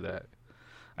they do that.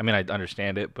 I mean, I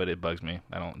understand it, but it bugs me.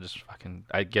 I don't just fucking.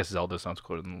 I guess Zelda sounds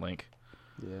cooler than Link.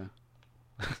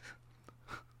 Yeah.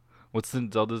 What's the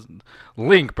Zelda's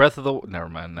Link? Breath of the. Never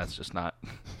mind. That's just not.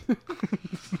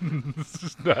 It's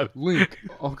just not. Link,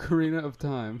 Ocarina of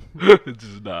Time. It's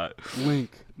just not.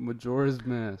 Link, Majora's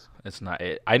Mask. It's not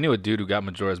it. I knew a dude who got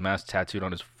Majora's Mask tattooed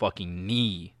on his fucking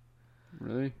knee,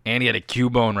 Really? and he had a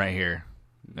Cubone right here,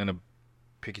 and a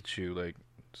Pikachu like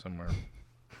somewhere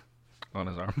on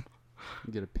his arm.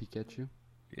 You get a Pikachu.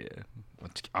 Yeah,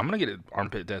 I'm gonna get an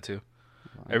armpit tattoo.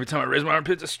 Wow. Every time I raise my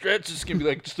armpit to stretch, it's gonna be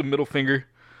like just a middle finger,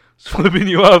 just flipping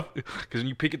you off. Because when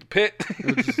you peek at the pit,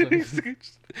 It's just like-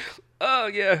 oh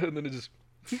yeah, and then it just.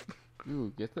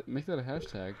 Ooh, get that. Make that a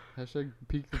hashtag. Hashtag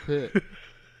peek the pit.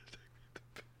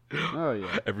 Oh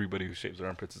yeah. Everybody who shaves their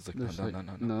armpits is like, no, There's no, like- no,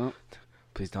 no, no. No.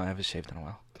 Please don't have it shaved in a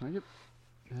while. Can I get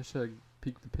hashtag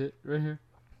peek the pit right here?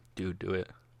 Dude, do it.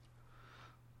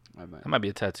 I might. That might be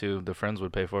a tattoo the friends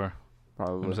would pay for. You know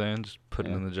Probably. what I'm saying? Just put it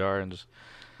Yeah. in the jar and just.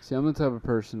 See, I'm the type of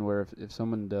person where if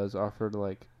someone does offer to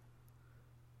like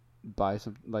buy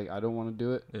some, like I don't want to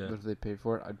do it, Yeah. but if they pay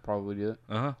for it, I'd probably do it.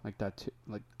 Uh Like tattoo,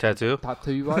 like huh. Tattoo?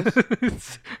 tattoo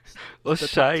wise. Oh,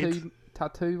 shite.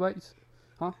 Tattoo wise,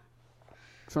 huh?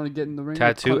 Trying to get in the ring. with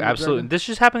Tattoo, Conor absolutely. McGregor? This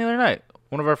just happened the other night.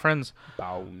 One of our friends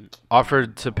Bow.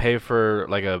 offered to pay for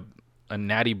like a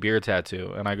natty beer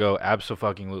tattoo, and I go,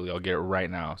 absolutely, I'll get it right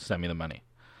now. Send me the money.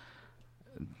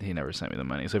 He never sent me the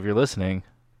money. So if you're listening,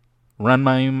 run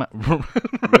my Run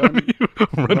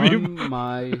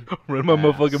my.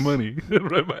 motherfucking ass. money.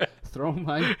 Run my. Throw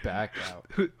my back out.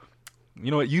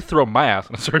 You know what? You throw my ass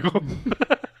in a circle.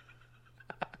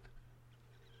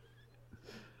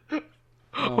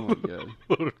 Oh my god.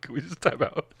 Hold on, can we just time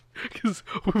out? Because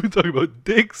we've been talking about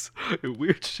dicks and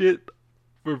weird shit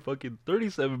for fucking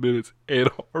 37 minutes, and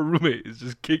our roommate is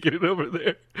just kicking it over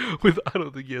there with, I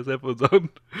don't think he has headphones on.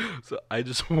 So I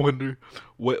just wonder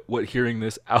what hearing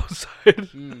this outside.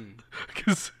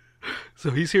 Because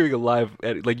so he's hearing a live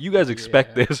edit. Like, you guys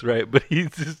expect Yeah. this, right? But he's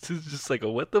just like,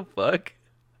 what the fuck?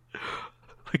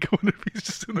 Like, I wonder if he's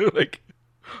just in there like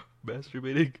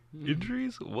masturbating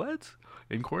injuries. What?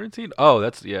 In quarantine? Oh,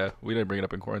 that's, yeah, we didn't bring it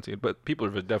up in quarantine, but people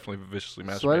are definitely viciously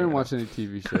masturbating. So I didn't right watch any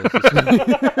TV shows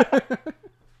this week.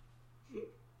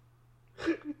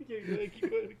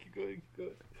 Keep going.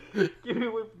 Get me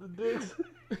away from the dicks.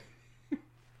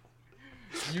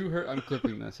 You heard? I'm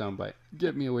clipping that soundbite.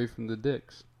 Get me away from the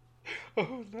dicks.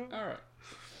 Oh, no. All right.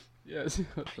 Yes.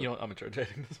 You know what? I'm in charge of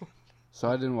editing this one. So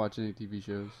I didn't watch any TV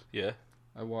shows. Yeah.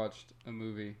 I watched a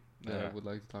movie that Yeah. I would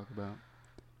like to talk about,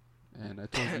 and I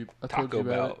told you. I told Taco you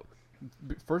about Bell.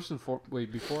 it. First and foremost,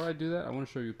 wait. Before I do that, I want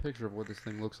to show you a picture of what this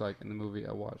thing looks like in the movie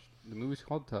I watched. The movie's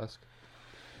called Tusk.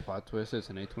 Plot twist: it's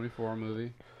an A24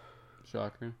 movie.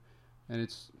 Shocker. And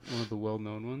it's one of the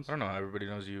well-known ones. I don't know how everybody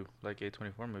knows you like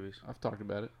A24 movies. I've talked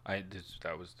about it.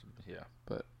 Yeah.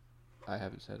 I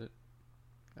haven't said it.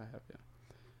 I have, yeah.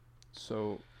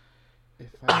 So, if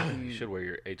I can... You should wear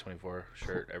your A24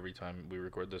 shirt every time we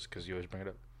record this because you always bring it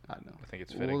up. I know. I think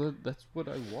it's fitting. Well, that's what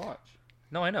I watch.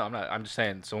 No, I know. I'm just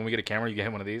saying. So when we get a camera, you get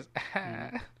one of these.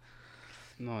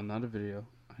 No, not a video.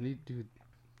 I need to...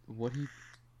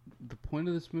 The point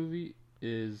of this movie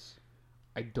is...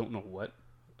 I don't know what.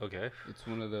 Okay. It's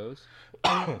one of those.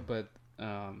 But,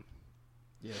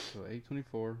 yeah, so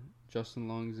A24. Justin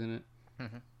Long's in it.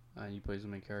 He plays the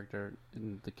main character.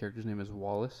 And the character's name is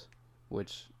Wallace,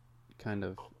 which kind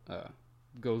of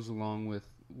goes along with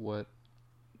what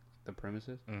the premise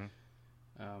is.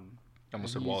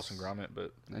 Almost said Wallace and Gromit,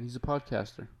 but And he's a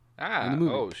podcaster. in the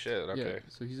movie. oh shit. Okay. Yeah,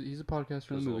 so he's a podcaster Feels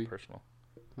in a the movie. little personal.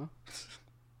 Huh?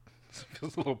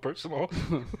 Feels a little personal.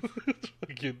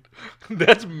 Fucking,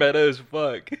 that's meta as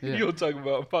fuck. Yeah. You don't talk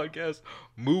about a podcast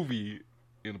movie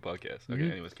in a podcast. Okay,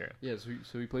 Mhm. anyways, Karen. Yeah,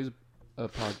 so he plays a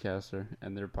podcaster,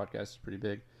 and their podcast is pretty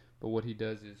big. But what he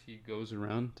does is he goes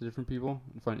around to different people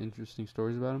and find interesting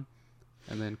stories about them,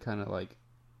 and then kind of like,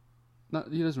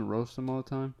 he doesn't roast them all the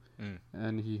time,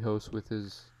 and he hosts with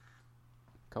his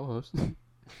co-host,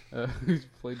 who's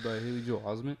played by Haley Joel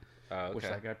Osment, which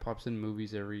that guy pops in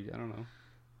movies every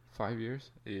 5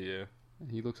 years. Yeah.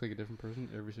 And he looks like a different person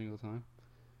every single time.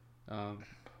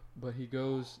 But he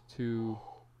goes to,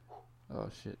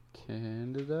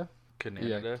 Canada? Canada?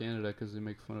 Yeah, Canada, because they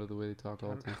make fun of the way they talk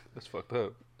all the time. That's fucked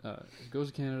up. He goes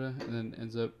to Canada and then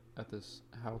ends up at this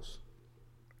house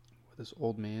where this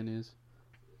old man is.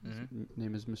 His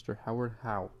name is Mr. Howard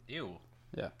Howe. Ew.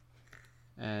 Yeah.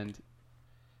 And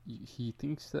he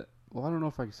thinks that... Well, I don't know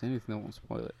if I can say anything that won't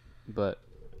spoil it. But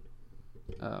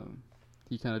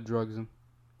he kind of drugs him.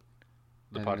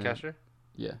 The And podcaster?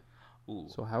 Yeah. Ooh.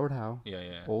 So Howard Howe, Yeah,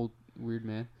 yeah. old weird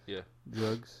man, Yeah.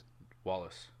 drugs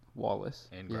Wallace. Wallace.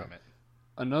 And Yeah. Gromit.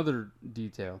 Another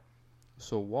detail.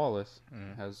 So Wallace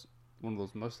Mhm. has one of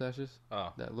those mustaches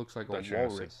Oh. that looks like a Thought you were gonna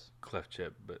say walrus. Cleft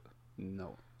chip, but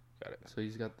No. got it. So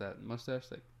he's got that mustache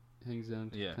that hangs down,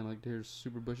 Yeah. kind of like there's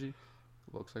super bushy.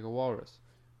 Looks like a walrus.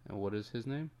 And what is his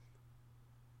name?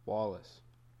 Wallace.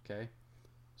 Okay.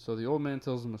 So the old man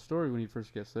tells him a story when he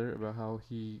first gets there about how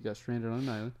he got stranded on an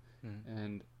island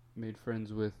and made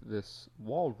friends with this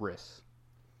walrus.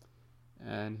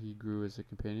 And he grew as a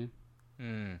companion.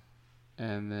 Mm.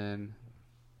 And then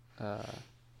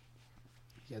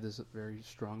he had this very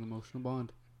strong emotional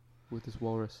bond with this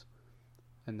walrus.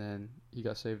 And then he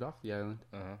got saved off the island.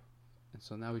 Uh-huh. And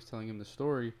so now he's telling him the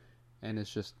story, and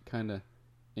it's just kind of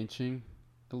inching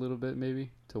a little bit,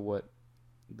 maybe, to what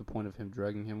the point of him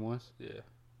drugging him was. Yeah.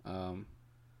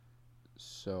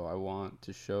 So I want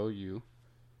to show you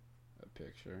a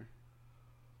picture.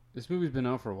 This movie's been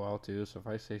out for a while, too, so if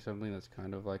I say something that's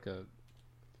kind of like a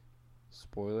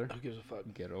spoiler, Who gives a fuck?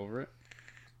 get over it.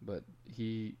 But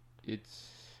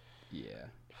yeah.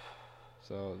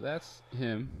 So that's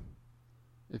him.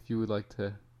 If you would like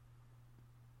to...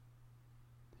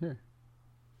 Here.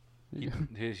 There you go.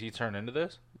 He turned into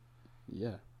this?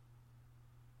 Yeah.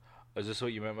 Is this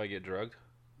what you meant by get drugged?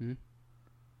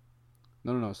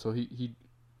 No. So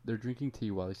they're drinking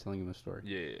tea while he's telling him a story.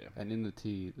 Yeah. And in the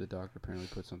tea, the doctor apparently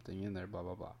put something in there, blah,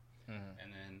 blah, blah. Mm-hmm.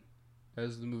 And then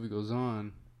as the movie goes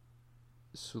on,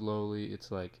 slowly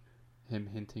it's like him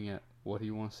hinting at what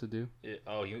he wants to do.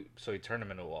 So he turned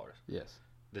him into a walrus. Yes.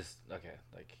 Okay,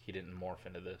 like he didn't morph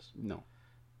into this. No.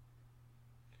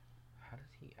 How does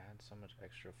he add so much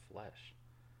extra flesh?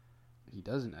 He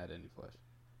doesn't add any flesh.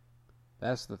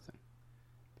 That's the thing.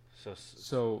 So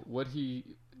So you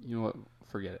know what?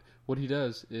 Forget it. What he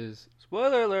does is...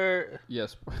 spoiler alert.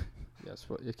 Yes. Yes.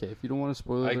 Okay, if you don't want to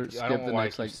spoil alert, I skip don't know the why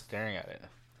next I keep staring at it.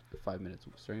 5 minutes.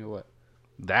 Staring at what?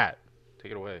 That.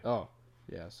 Take it away. Oh.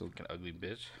 Yeah, so Fucking ugly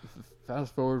bitch.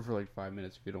 fast forward for like 5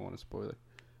 minutes if you don't want to spoil it.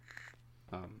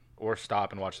 Or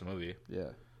stop and watch the movie. Yeah.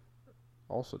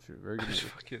 Also true. Very good movie.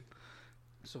 Fucking.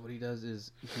 So what he does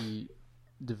is he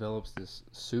develops this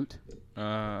suit,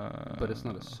 But but it's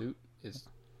not a suit. It's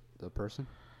the person.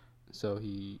 So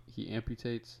he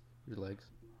amputates your legs.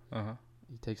 Uh-huh.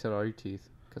 He takes out all your teeth,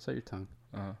 cuts out your tongue,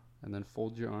 Uh-huh. and then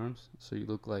folds your arms so you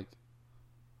look like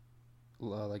a...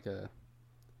 I'm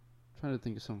trying to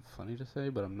think of something funny to say,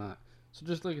 but I'm not. So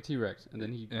just like a T-Rex, and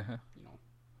then he, Uh-huh. you know,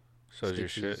 So is your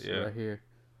sticks shit, his yeah. right here,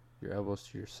 your elbows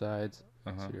to your sides,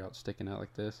 Uh-huh. so you're out sticking out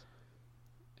like this,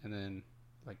 and then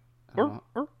like I don't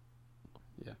know.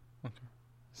 Yeah. Okay.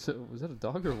 So was that a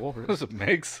dog or a walrus? That's a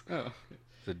mix. Oh,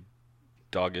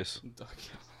 Doggus. dog.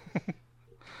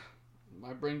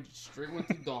 My brain straight went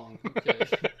to dong. Okay.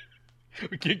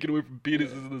 We can't get away from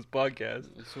penises in this podcast.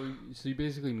 So he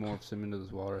basically morphs him into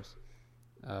this walrus,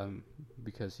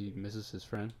 because he misses his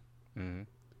friend. Mm-hmm.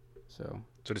 So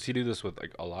So does he do this with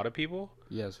like a lot of people?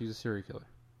 yeah, so he's a serial killer.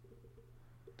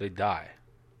 They die.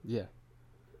 Yeah,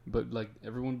 but like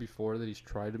everyone before that he's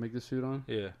tried to make the suit on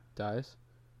Yeah. dies,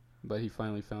 but he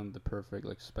finally found the perfect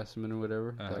like specimen or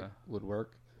whatever that Uh-huh. would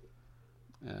work.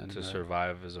 And To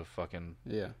survive as a fucking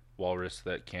yeah, walrus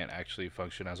that can't actually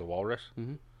function as a walrus.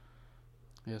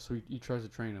 yeah. So he tries to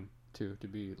train him too to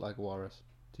be like a walrus.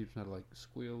 Teach him how to like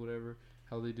squeal, whatever,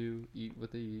 how they do, eat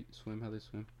what they eat, swim how they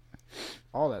swim,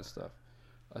 all that stuff.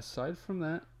 Aside from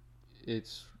that,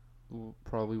 it's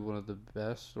probably one of the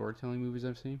best storytelling movies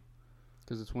I've seen,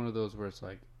 because it's one of those where it's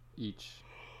like each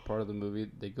part of the movie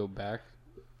they go back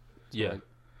to like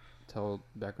tell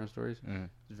background stories. Mm.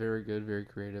 It's very good, very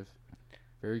creative,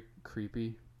 very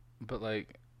creepy. But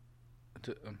like,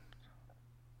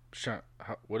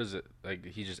 what is it? Like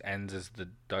he just ends as the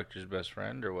doctor's best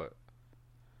friend or what?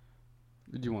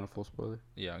 Do you want a full spoiler?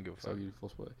 Yeah, I don't give a So I'll fuck. give you a full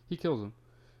spoiler. He kills him.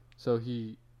 So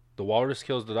The walrus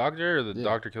kills the doctor, or the Yeah,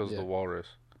 doctor kills yeah. the walrus?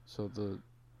 so the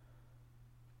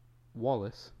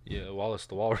Wallace. Yeah, Wallace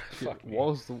the walrus. Yeah, Fuck me.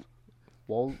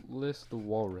 Wallace the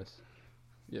walrus.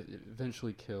 Yeah, it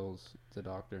eventually kills the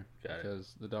doctor Got it.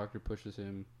 because the doctor pushes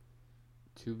him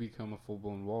to become a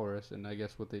full-blown walrus, and I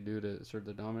guess what they do to assert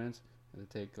their dominance, and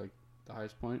they take like the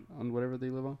highest point on whatever they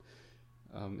live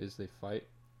on, is they fight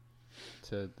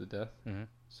to the death. Mhm.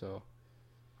 So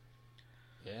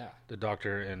Yeah. The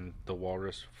doctor and the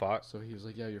walrus fought. So he was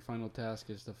like, yeah, your final task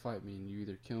is to fight me, and you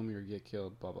either kill me or get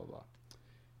killed, blah, blah, blah.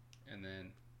 And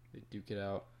then they duke it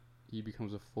out. He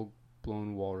becomes a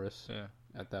full-blown walrus Yeah.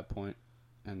 at that point,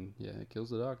 and, yeah, it kills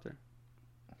the doctor.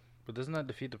 But doesn't that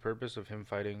defeat the purpose of him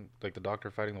fighting, like the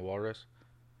doctor fighting the walrus,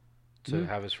 to Mhm.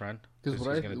 have his friend? Because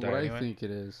what he's gonna die I anyway? think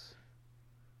it is,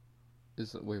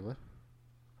 wait, what?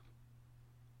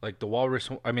 Like the walrus.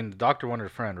 I mean, the doctor wanted a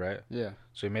friend, right? Yeah.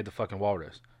 So he made the fucking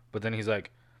walrus. But then he's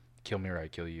like, "Kill me or I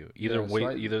kill you." Either Yeah, so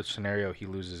way, either scenario, he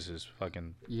loses his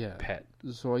fucking Yeah. pet.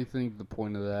 So I think the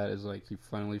point of that is, like, he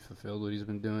finally fulfilled what he's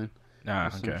been doing. Ah,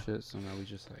 Or some shit, so now he's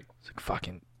just like, It's like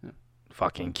Yeah.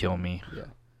 fucking kill me. yeah.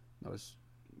 That was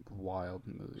a wild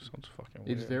movie. Sounds fucking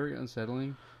weird. It's very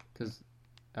unsettling, because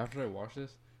after I watched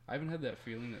this, I haven't had that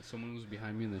feeling that someone was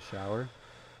behind me in the shower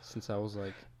since I was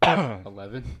like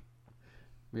 11.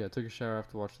 Yeah, I took a shower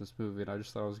after watching this movie, and I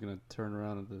just thought I was going to turn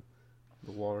around and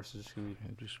the walrus is just going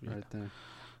to be right there.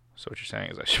 So what you're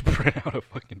saying is I should print out a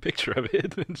fucking picture of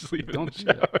it and just leave it Don't in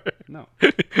do the shower. No.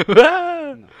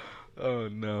 No. No. Oh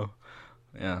no.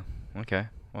 Yeah. Okay.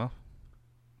 Well.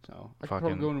 So, I could Fucking-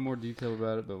 probably go into more detail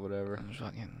about it, but whatever.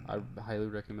 Fucking. I highly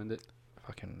recommend it.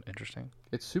 Fucking interesting.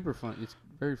 It's super fun. It's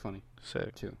very funny,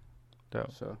 Sick. too.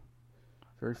 Dope. So,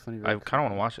 very funny. I kind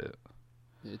of want to watch it.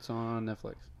 It's on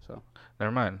Netflix, so.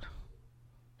 Never mind.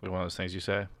 Like one of those things you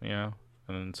say, you know,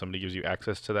 and then somebody gives you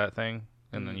access to that thing,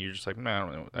 and then Mhm. you're just like, man, I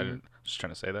don't know. I didn't just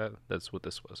trying to say that. That's what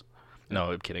this was.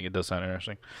 No, I'm kidding. It does sound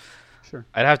interesting. Sure.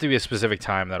 I'd have to be a specific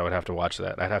time that I would have to watch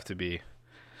that. I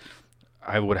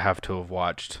would have to have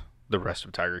watched the rest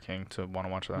of Tiger King to want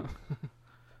to watch that.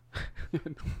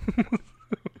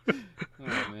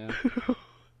 Oh, man.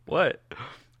 What? I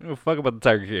don't give a fuck about the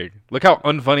Tiger King. Look how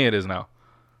unfunny it is now.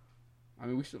 I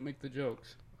mean, we should make the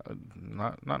jokes.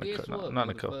 Not in Guess a what, not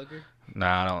in a motherfucker?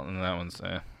 Nah, I don't. That one's.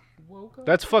 Woke up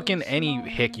That's fucking this any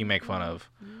morning, hick you make fun of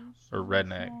or so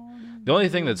redneck. morning, The only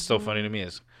thing that's still funny to me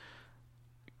is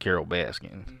Carol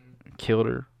Baskin killed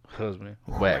her husband,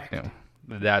 whacked him.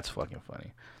 That's fucking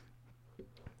funny.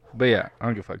 But yeah, I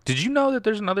don't give a fuck. Did you know that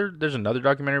there's another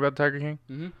documentary about the Tiger King?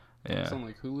 Mm-hmm. Yeah, It's on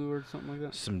like Hulu or something like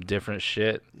that. some different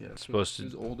shit. Yeah, It's supposed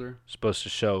He's to older.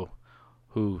 show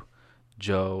who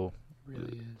Joe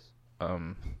Really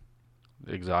is.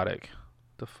 Exotic.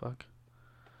 The fuck?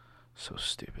 So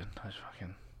stupid. I just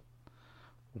fucking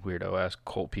weirdo ass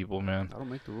cult people, man. I don't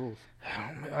make the rules.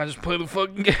 I just play the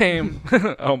fucking game.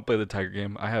 I don't play the Tiger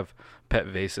game. I have pet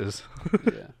vases.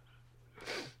 Yeah.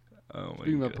 Oh my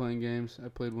Speaking god. about playing games, I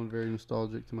played one very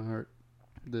nostalgic to my heart.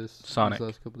 Sonic. These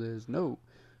last couple days. No.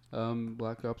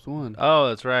 Black Ops 1. Oh,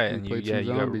 that's right. We And played you some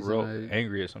got zombies real and I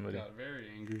angry at somebody. Got very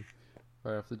angry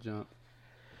right off the jump.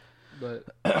 But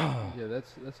yeah,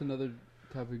 that's another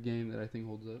type of game that I think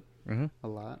holds up Mm-hmm. a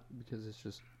lot because it's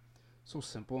just so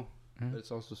simple, Mhm. but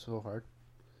it's also so hard.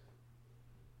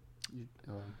 You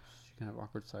can have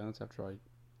awkward silence after I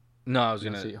No, I was say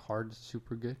gonna. hard is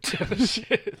super good.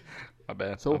 Shit. My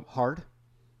bad. So hard.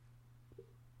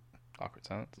 Awkward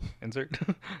silence. Insert.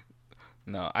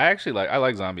 No, I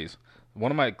like zombies.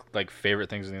 One of my favorite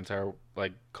things in the entire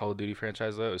Call of Duty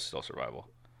franchise though is still survival.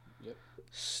 Yep.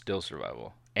 Still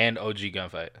survival and OG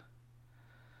gunfight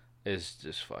is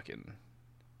just fucking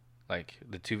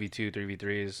the 2v2,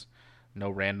 3v3s, no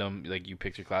random you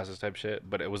pick your classes type shit.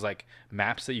 But it was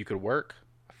maps that you could work.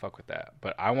 I fuck with that.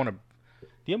 But I want to. Do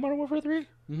you have Modern Warfare 3?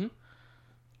 Mm-hmm.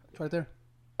 It's right there.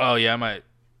 Oh yeah, I might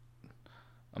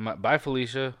buy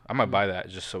Felicia. I might buy that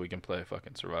just so we can play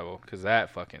fucking survival because that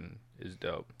fucking is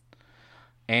dope.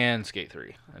 And Skate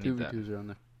 3. I need that. 2v2s are on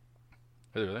there.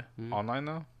 Is it really? Mhm. Online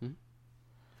though?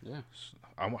 Yeah.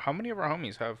 How many of our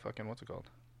homies have fucking what's it called?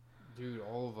 Dude,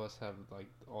 all of us have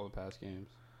all the past games.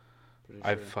 Pretty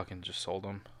I sure. fucking just sold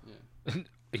them. Yeah.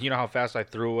 You know how fast I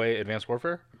threw away Advanced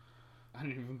Warfare? I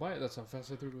didn't even buy it. That's how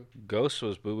fast I threw it. Ghost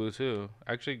was boo boo too.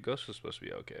 Actually, Ghost was supposed to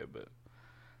be okay, but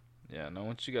yeah, no.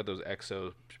 Once you got those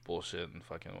EXO bullshit and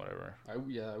fucking whatever. I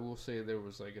will say there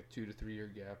was a 2 to 3 year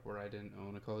gap where I didn't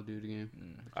own a Call of Duty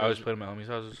game I always played at my homies'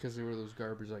 houses. because there were those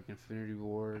garbage like Infinity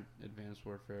War, Advanced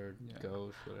Warfare, Yeah.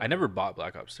 Ghost. Whatever. I never bought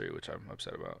Black Ops 3, which I'm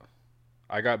upset about.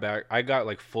 I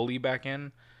got fully back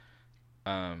in.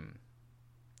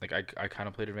 I kind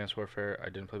of played Advanced Warfare. I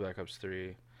didn't play Black Ops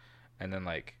 3, and then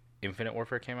Infinite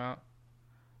Warfare came out.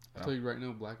 I'll tell you right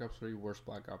now, Black Ops 3 worst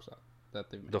Black Ops out that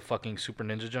they made. The fucking super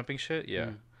ninja jumping shit. Yeah.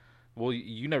 Mm. Well,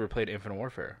 you never played Infinite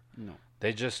Warfare. No.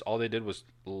 All they did was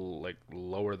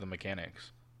lower the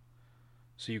mechanics.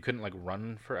 So you couldn't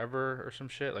run forever or some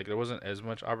shit. There wasn't as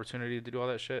much opportunity to do all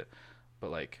that shit, but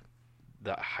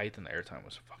the height and the airtime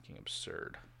was fucking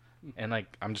absurd. And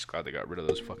I'm just glad they got rid of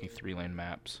those fucking 3-lane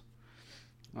maps.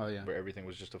 Oh yeah. where everything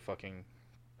was just a fucking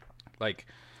like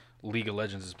League of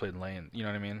Legends is played in lane. You know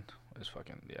what I mean? It's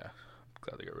fucking I'm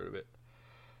glad they got rid of it.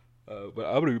 But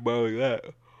I'm gonna be buying that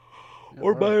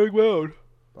or buying my own.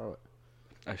 Borrow it.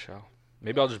 I shall.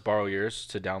 Maybe I'll just borrow yours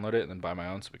to download it and then buy my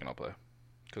own so we can all play.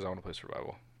 Because I want to play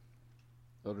survival.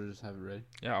 Oh, to just have it ready.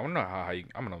 Yeah, I want to know how you.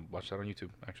 I'm gonna watch that on YouTube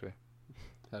actually.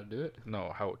 How to do it?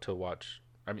 No, how to watch.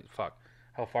 I mean, fuck.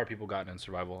 How far people gotten in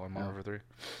survival on Modern Warfare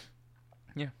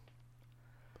 3. Yeah.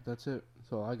 But that's it.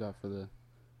 That's all I got for the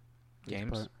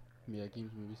Games? part. Yeah,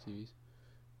 games, movies, TVs.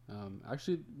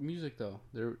 Actually, music though.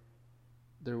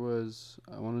 There was.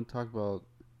 I want to talk about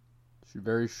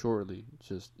very shortly.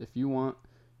 Just if you're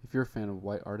a fan of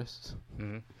white artists,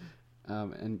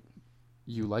 and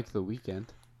you like The Weeknd,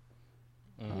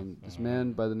 this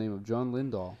man by the name of John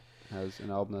Lindahl has an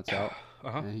album that's out,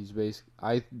 and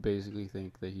I basically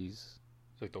think that he's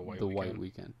it's like the White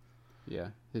Weeknd. Yeah,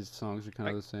 his songs are kind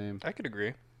of the same. I could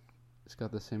agree. It's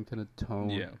got the same kind of tone.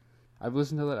 Yeah. I've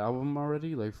listened to that album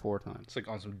already like 4 times. It's like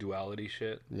on some duality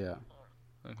shit. Yeah.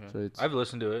 Okay. So I've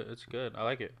listened to it. It's good. I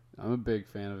like it. I'm a big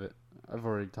fan of it. I've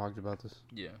already talked about this.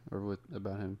 Yeah.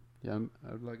 About him. Yeah,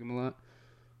 I would like him a lot.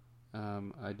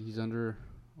 He's under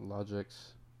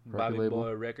Logic's record Bobby label.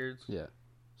 Boy Records. Yeah.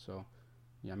 So,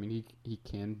 yeah, I mean he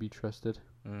can be trusted.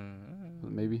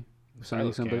 Mm-hmm. Maybe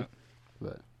signing somebody,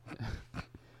 but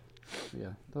yeah,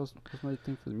 that was my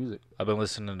thing for the music. I've been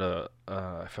listening to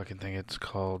I fucking think it's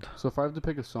called. So if I have to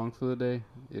pick a song for the day,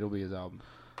 it'll be his album.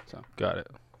 So got it.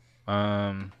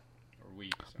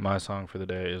 My song for the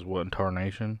day is "What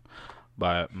Tarnation"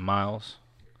 by Miles.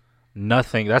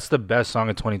 Nothing. That's the best song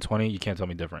of 2020. You can't tell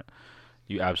me different.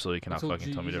 You absolutely cannot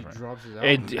fucking tell me different.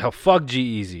 Fuck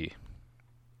G-Eazy.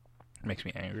 Makes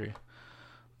me angry.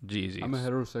 G-Eazy. I'm a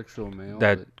heterosexual male.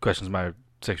 That questions my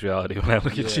sexuality when I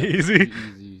look at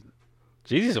G-Eazy.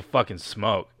 G-Eazy's a fucking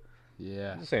smoke.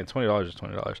 Yeah. I'm just saying $20 is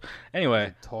 $20. Anyway.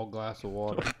 A tall glass of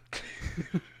water.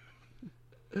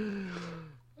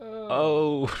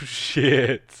 Oh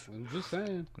shit! I'm just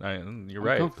saying. You're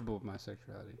right. I'm comfortable with my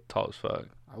sexuality. Tall as fuck.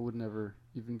 I would never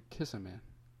even kiss a man.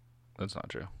 That's not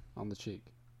true. On the cheek.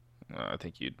 I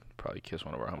think you'd probably kiss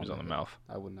one of our homies on the mouth.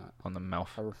 I would not. On the mouth.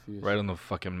 I refuse. Right on the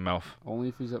fucking mouth. Only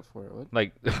if he's up for it. What?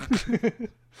 Like.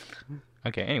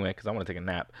 Okay. Anyway, because I want to take a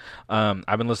nap.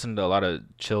 I've been listening to a lot of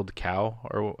Chilled Cow,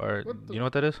 or you know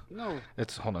what that is? No.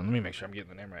 Hold on. Let me make sure I'm getting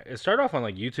the name right. It started off on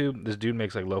like YouTube. This dude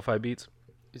makes like lo-fi beats.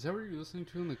 Is that what you're listening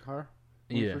to in the car?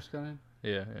 When you first got in?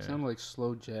 Yeah. It sounded like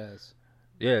slow jazz.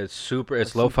 Yeah, it's super.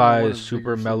 It's lo-fi,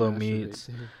 super mellow meets.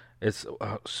 It's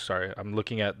sorry. I'm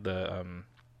looking at the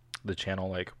channel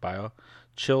like bio.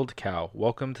 Chilled Cow.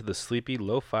 Welcome to the sleepy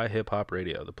lo-fi hip hop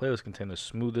radio. The playlist contains the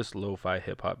smoothest lo-fi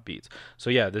hip hop beats. So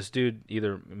yeah, this dude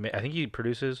I think he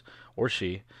produces or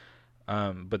she.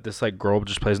 But this like girl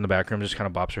just plays in the background, just kind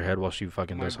of bops her head while she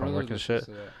fucking does homework and shit.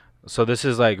 So this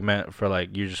is like meant for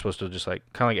like you're just supposed to just like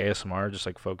kind of like ASMR, just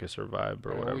like focus or vibe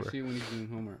or whatever. I always see it when he's doing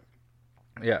homework.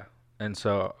 Yeah, and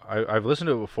so I've listened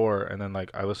to it before, and then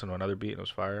like I listened to another beat and it was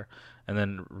fire, and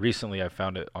then recently I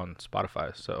found it on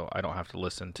Spotify, so I don't have to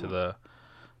listen to the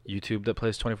YouTube that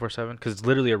plays 24/7 because it's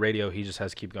literally a radio. He just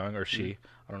has keep going or she.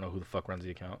 I don't know who the fuck runs the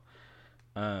account.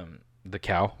 The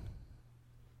cow.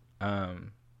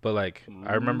 But, like,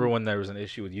 I remember when there was an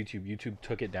issue with YouTube. YouTube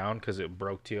took it down because it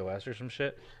broke TOS or some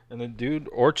shit. And the dude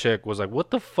or chick was like,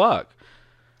 what the fuck?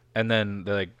 And then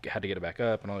they, like, had to get it back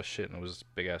up and all this shit. And it was this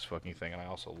big-ass fucking thing. And I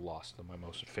also lost my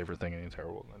most favorite thing in the entire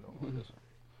world. And I don't know where it is.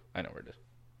 I know where it is.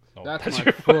 Oh, that's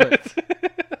my foot.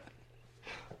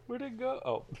 Where'd it go?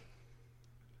 Oh.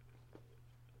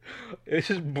 It's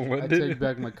just blended. I take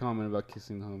back my comment about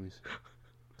kissing the homies.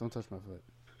 Don't touch my foot.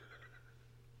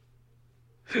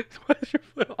 Why is your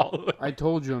foot all the way? I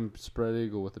told you I'm spread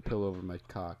eagle with a pillow over my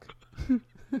cock.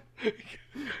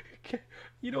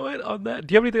 You know what? On that,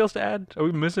 do you have anything else to add? Are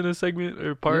we missing a segment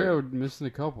or part? Yeah, we're missing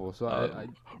a couple. So I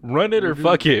run it or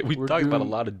fuck it. We talked about a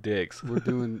lot of dicks. We're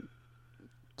doing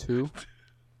two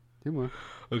more.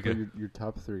 Okay. Your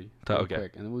top three. Okay.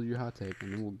 Quick, and then we'll do your hot take,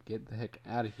 and then we'll get the heck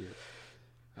out of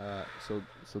here. So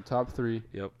top three.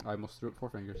 Yep. I almost threw up 4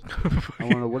 fingers. I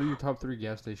want to know, what are your top 3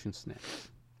 gas station snacks?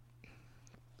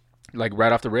 Like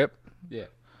right off the rip? Yeah.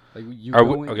 Like you.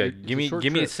 Okay. Give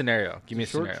me a scenario. Give me a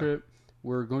scenario. Short trip.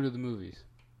 We're going to the movies.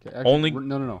 Okay, actually,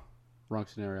 no. Wrong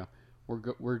scenario.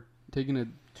 We're taking a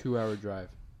 2-hour drive,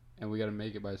 and we got to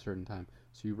make it by a certain time.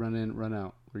 So you run in, run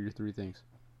out. What are your 3 things?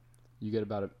 You get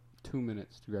about 2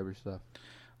 minutes to grab your stuff.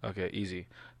 Okay, easy.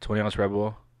 20-ounce Red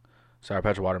Bull, Sour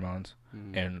Patch watermelons,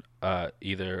 and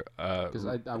either. Because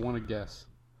I want to guess.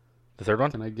 The third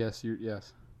one? Can I guess?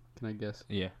 Yes. Can I guess?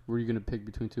 Yeah. Were you gonna pick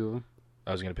between 2 of them?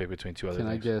 I was gonna pick between two other Can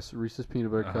I things. guess Reese's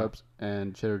Peanut Butter Uh-huh. Cups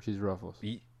and cheddar cheese ruffles?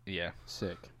 Yeah.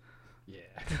 Sick. Yeah.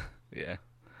 Yeah.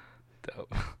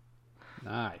 Dope.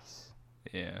 Nice.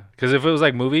 Yeah. Because if it was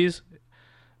like movies,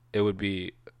 it would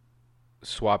be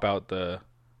swap out the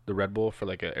Red Bull for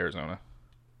like a Arizona.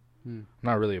 I'm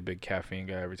not really a big caffeine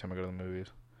guy every time I go to the movies.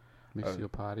 Makes you go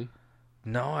potty.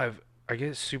 No, I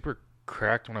get super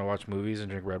cracked when I watch movies and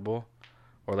drink Red Bull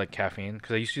or like caffeine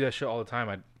because I used to do that shit all the time.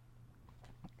 I'd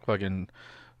fucking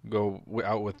go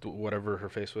out with whatever her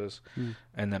face was,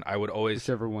 and then I would always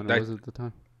Whichever one it was at the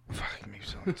time. fuck me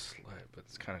sound like a slut, but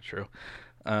it's kind of true.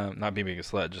 Not being a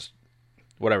slut, just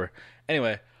whatever.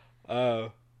 Anyway, I'm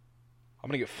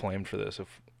gonna get flamed for this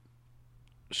if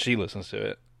she listens to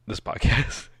it. This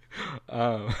podcast.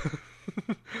 I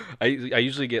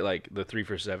usually get like the 3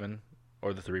 for $7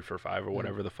 or the 3 for $5 or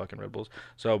whatever the fucking Red Bulls.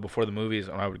 So before the movies,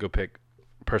 when I would go pick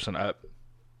Person Up,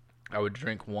 I would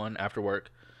drink one after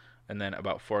work, and then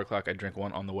about 4 o'clock I'd drink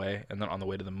one on the way, and then on the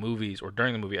way to the movies or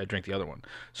during the movie I'd drink the other one.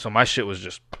 So my shit was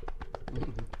just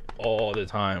all the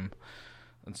time.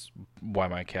 That's why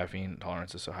my caffeine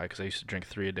tolerance is so high, because I used to drink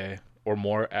 3 a day or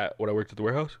more at when I worked at the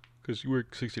warehouse. Because you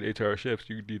work 60 to 8-hour shifts,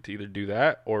 you need to either do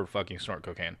that or fucking snort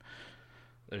cocaine.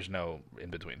 There's no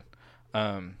in between.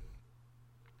 But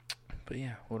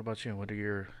yeah, what about you? What are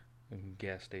your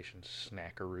gas station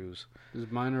snackaroos?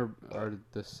 Mine are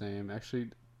the same. Actually,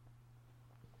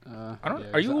 I don't.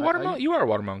 yeah, Are you a 'cause watermelon? You are a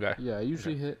watermelon guy. Yeah, I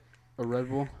usually hit a Red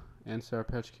Bull and Sour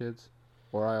Patch Kids,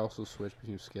 or I also switch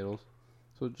between Skittles.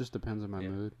 So it just depends on my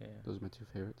mood. Yeah. Those are my two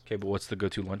favorites. Okay, but what's the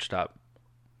go-to lunch stop?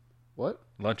 What?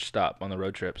 Lunch stop on the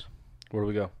road trips. Where do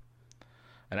we go?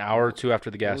 An hour or two after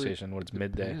the gas Really station when it's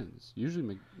midday. Depends.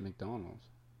 Usually McDonald's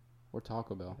or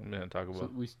Taco Bell. I'm gonna talk So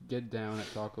about. we get down at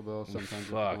Taco Bell. Sometimes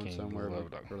we're going Fucking somewhere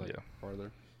love like, Taco- or like yeah.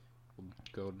 farther. We'll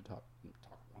go to Taco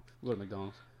Bell. We'll go to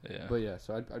McDonald's. Yeah. But yeah,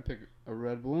 so I'd pick a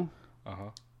Red Bull.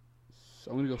 Uh-huh.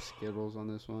 So I'm gonna go Skittles on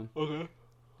this one. Okay.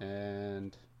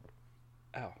 And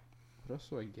Ow. what else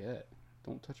do I get?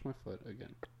 Don't touch my foot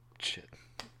again. Shit.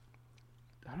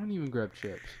 I don't even grab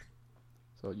chips.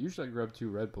 So usually I grab 2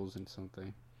 Red Bulls and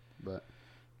something, but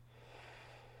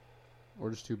or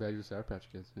just 2 bags of Sour Patch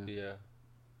Kids. Yeah. Yeah.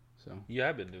 So You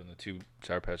have been doing the 2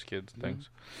 Sour Patch Kids things.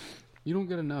 you don't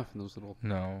get enough in those little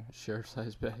No.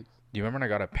 share-size bags. Do you remember when I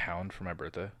got a pound for my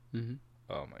birthday? Mm-hmm.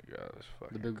 Oh my god, it was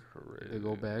fucking big- crazy. Big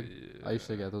old bag. Yeah. I used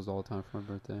to get those all the time for my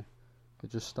birthday. It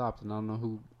just stopped, and I don't know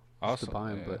who used to buy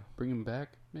them, but bring them back,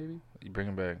 maybe, you bring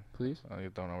them back. please. I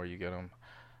don't know where you get them.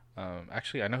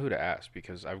 Actually, I know who to ask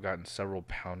because I've gotten several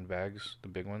pound bags, the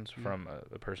big ones, from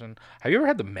a person. Have you ever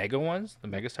had the mega ones, the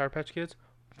mega Sour Patch Kids?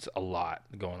 It's a lot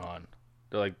going on.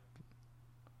 They're like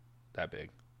that big,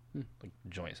 like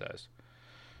joint size.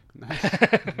 Nice.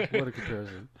 What a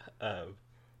comparison.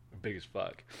 Big as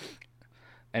fuck.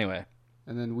 Anyway,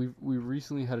 And then we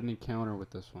recently had an encounter with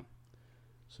this one.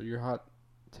 So your hot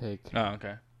take, oh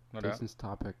okay, no doubt. Jason's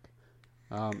topic,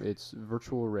 it's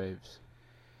virtual raves.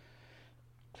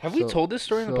 Have we told this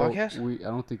story in the So podcast? I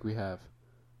don't think we have.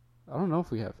 I don't know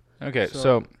if we have. Okay, so-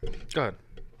 so go ahead.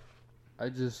 I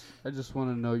just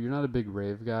want to know, you're not a big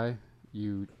rave guy.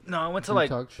 You No, I went to do like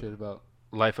talk shit about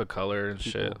Life of Color and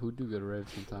people shit. who do go to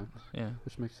raves sometimes, Yeah,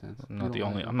 which makes sense. I'm You not the don't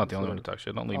only. like I'm them, not the only so- one to talk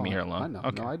shit. Don't leave me Oh, here alone. I know.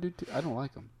 Okay. No, I do too. I don't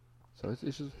like them. So it's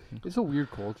just it's a weird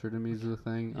culture to me is the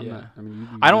thing. I'm Yeah. not, I mean, you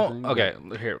do I your don't. thing,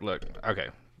 Okay, here, look. Okay,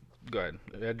 go ahead.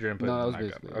 Add your input. No, that and was then I go.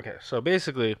 basically it. Okay, so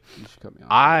basically, but You should cut me off.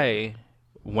 I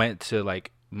went to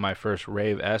like my first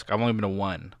rave-esque. I've only been to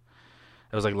one.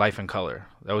 It was like Life in Color.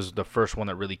 That was the first one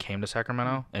that really came to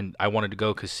Sacramento, and I wanted to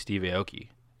go because Steve Aoki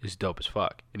is dope as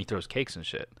fuck, and he throws cakes and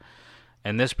shit.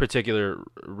 And this particular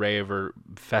rave or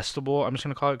festival, I'm just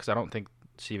gonna call it because I don't think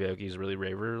Steve Aoki is really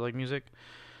raver like music.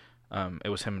 It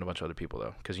was him and a bunch of other people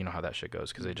though, because you know how that shit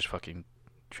goes. Because they just fucking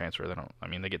transfer. They don't. I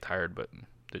mean, they get tired, but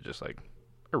they're just like,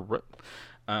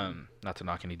 not to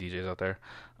knock any DJs out there,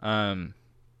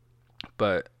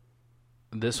 but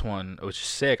this one was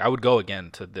just sick. I would go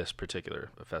again to this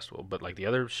particular festival, but like the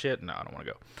other shit, no, I don't want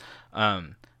to go.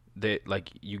 They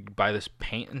like you buy this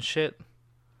paint and shit,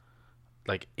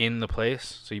 like in the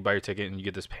place. So you buy your ticket and you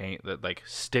get this paint that like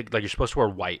stick. Like you're supposed to wear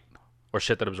white or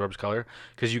shit that absorbs color,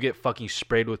 because you get fucking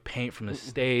sprayed with paint from the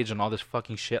stage and all this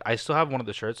fucking shit. I still have one of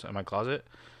the shirts in my closet,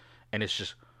 and it's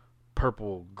just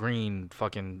purple, green,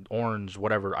 fucking orange,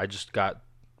 whatever. I just got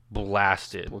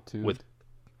blasted Splatooned. with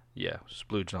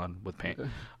splooged on with paint.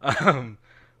 Okay.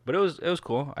 But it was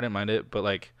cool. I didn't mind it. But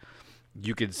like,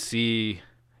 you could see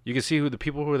who the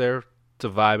people who were there to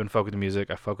vibe and fuck with the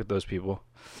music. I fuck with those people.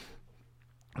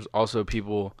 There's also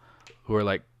people who are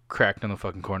like cracked in the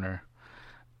fucking corner.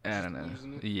 And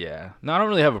Losing it? yeah, no, I don't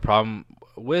really have a problem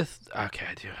okay,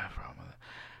 I do have a problem with it.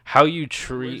 How you Raves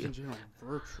treat in general,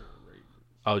 virtual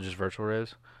raves. just virtual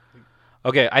raves.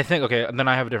 Okay, I think then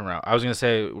I have a different route. I was gonna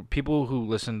say people who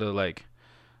listen to like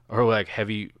or like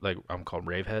heavy like I'm called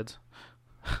rave heads.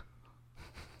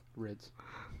 Reds.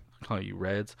 Call you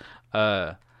reds.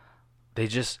 They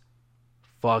just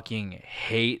fucking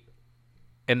hate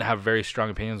and have very strong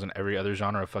opinions on every other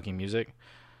genre of fucking music.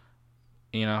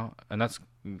 You know, and that's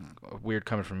weird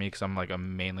coming from me because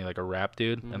I'm mainly like a rap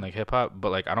dude and like hip hop, but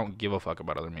like I don't give a fuck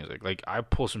about other music. Like I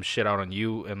pull some shit out on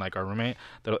you and like our roommate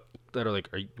that are like,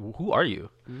 who are you?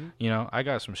 You know, I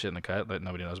got some shit in the cut that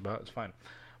nobody knows about. It's fine,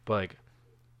 but like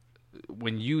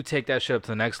when you take that shit up to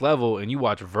the next level and you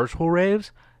watch virtual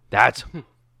raves, that's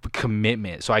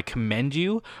commitment. So I commend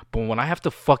you, but when I have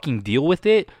to fucking deal with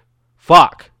it,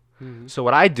 fuck. So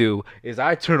what I do is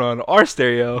I turn on our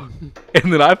stereo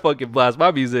and then I fucking blast my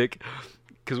music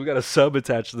because we got a sub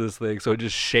attached to this thing, so it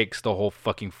just shakes the whole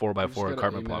fucking 4x4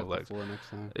 apartment complex.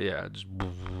 Yeah, just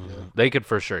they could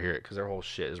for sure hear it because their whole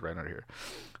shit is right under here.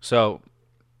 So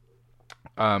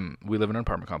we live in an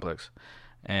apartment complex,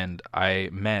 and I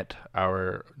met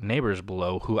our neighbors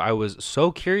below, who I was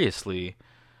so curiously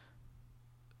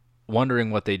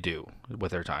wondering what they do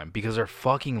with their time because they're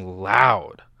fucking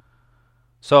loud.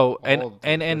 So and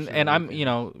I'm you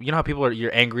know how people are, you're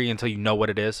angry until you know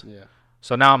what it is. Yeah.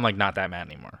 So now I'm like not that mad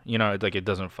anymore. You know, like it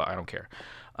doesn't. I don't care.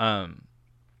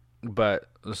 But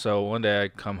so one day I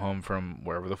come home from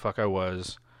wherever the fuck I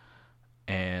was,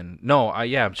 and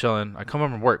I'm chilling. I come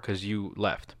home from work because you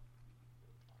left.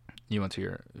 You went to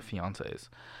your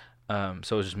fiance's. So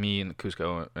it was just me and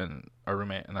Cusco and our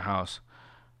roommate in the house,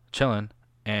 chilling,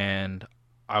 and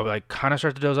I like kind of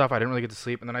start to doze off. I didn't really get to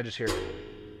sleep, and then I just hear.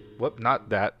 Whoop, not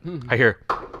that. I hear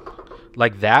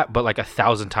like that, but like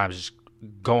 1,000 times just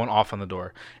going off on the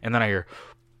door. And then I hear,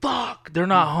 fuck, they're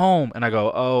not home. And I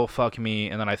go, oh, fuck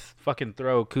me. And then I fucking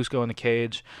throw Cusco in the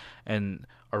cage and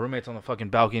our roommate's on the fucking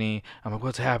balcony. I'm like,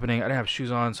 what's happening? I didn't have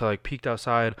shoes on, so I like peeked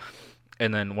outside.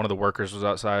 And then one of the workers was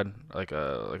outside, like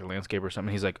a landscaper or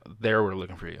something. He's like, we're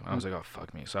looking for you. And I was like, oh,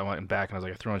 fuck me. So I went back and I was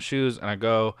like, I threw on shoes and I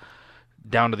go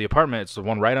down to the apartment. It's the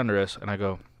one right under us. And I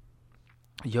go,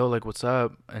 yo, like, what's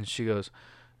up? And she goes,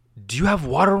 do you have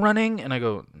water running? And I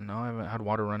go, no, I haven't had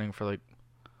water running for like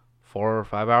 4 or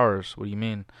 5 hours. What do you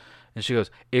mean? And she goes,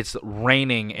 it's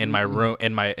raining in my room,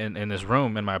 in this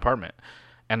room in my apartment.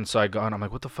 And so I go and I'm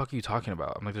like, what the fuck are you talking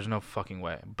about? I'm like, there's no fucking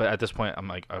way. But at this point I'm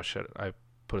like, oh shit, I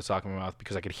put a sock in my mouth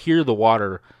because I could hear the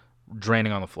water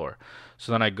draining on the floor.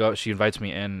 So then she invites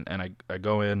me in and I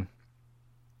go in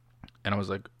and I was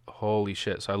like, holy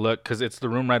shit. So I look, because it's the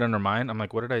room right under mine. I'm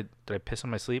like, what did I piss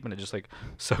on my sleep? And it just like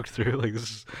soaked through. Like, this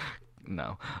is,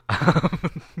 no.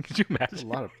 Could you imagine?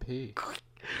 A lot of pee.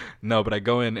 No, but I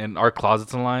go in and our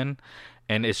closet's in line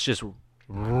and it's just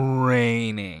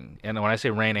raining. And when I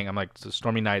say raining, I'm like, it's a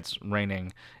stormy nights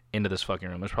raining into this fucking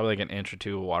room. There's probably like an inch or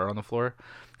two of water on the floor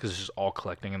because it's just all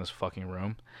collecting in this fucking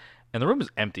room. And the room is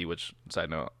empty, which, side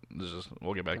note,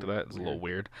 we'll get back to that. It's a little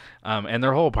weird. And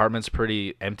their whole apartment's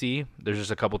pretty empty. There's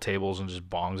just a couple tables and just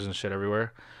bongs and shit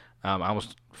everywhere.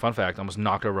 Fun fact, I almost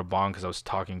knocked over a bong because I was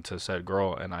talking to said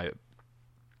girl, and I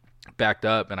backed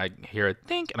up, and I hear a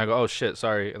think, and I go, oh, shit,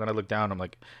 sorry. And then I look down, and I'm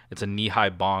like, it's a knee-high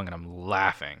bong, and I'm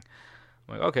laughing.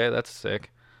 I'm like, okay, that's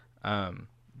sick. But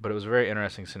it was a very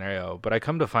interesting scenario. But I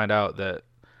come to find out that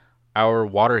our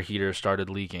water heater started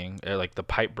leaking. Like the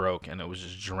pipe broke and it was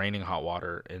just draining hot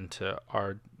water into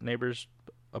our neighbor's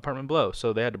apartment below.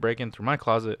 So they had to break in through my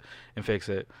closet and fix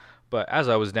it. But as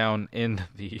I was down in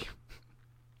the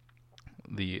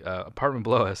apartment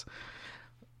below us,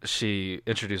 she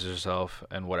introduces herself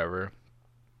and whatever.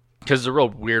 Because it's a real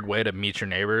weird way to meet your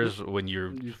neighbors when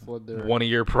one of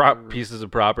your pieces of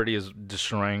property is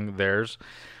destroying theirs.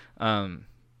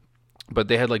 But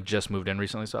they had like just moved in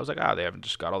recently, so I was like, they haven't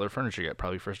just got all their furniture yet.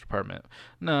 Probably first apartment.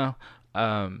 No.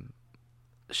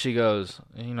 She goes,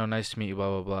 nice to meet you,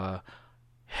 blah, blah, blah.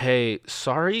 Hey,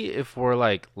 sorry if we're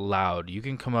like loud. You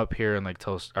can come up here and like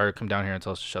tell us, or come down here and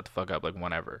tell us to shut the fuck up, like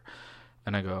whenever.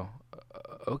 And I go,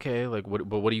 okay, like what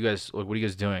are you guys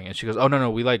doing? And she goes, oh no,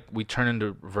 we turn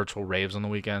into virtual raves on the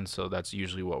weekend, so that's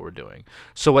usually what we're doing.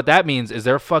 So what that means is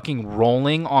they're fucking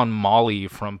rolling on Molly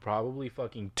from probably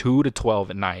fucking 2 to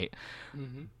 12 at night,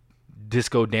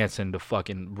 disco dancing to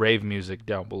fucking rave music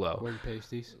down below. Wearing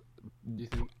pasties. Do you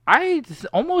think? I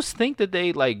almost think that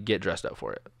they like get dressed up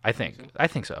for it. I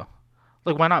think so.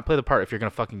 Like, why not play the part if you're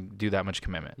gonna fucking do that much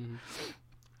commitment?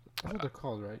 That's what they're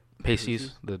called, right?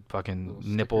 Pasties, the fucking little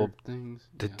nipple things.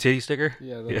 the titty sticker.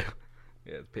 Yeah.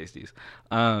 Yeah, pasties.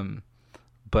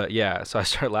 But yeah, so I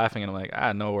start laughing and I'm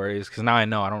like, no worries, because now I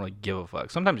know I don't really give a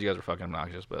fuck. Sometimes you guys are fucking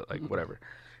obnoxious, but like whatever.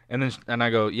 And then and I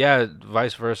go, yeah,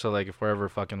 vice versa. Like if we're ever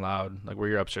fucking loud, like we're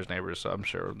your upstairs neighbors, so I'm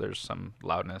sure there's some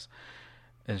loudness.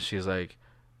 And she's like,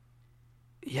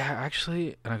 yeah,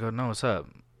 actually. And I go, no, what's up?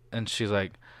 And she's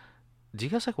like, do you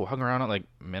guys like walk around at like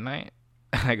midnight?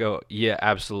 And I go, yeah,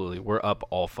 absolutely. We're up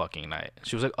all fucking night.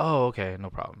 She was like, oh, okay, no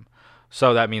problem.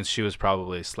 So that means she was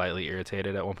probably slightly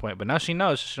irritated at one point, but now she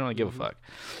knows she don't really give a fuck.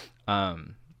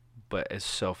 But it's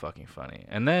so fucking funny.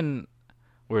 And then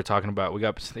we were talking about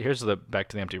here's the back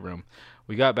to the empty room.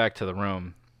 We got back to the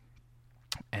room,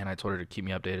 and I told her to keep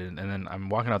me updated. And then I'm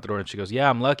walking out the door, and she goes, "Yeah,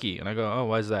 I'm lucky." And I go, "Oh,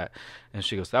 why is that?" And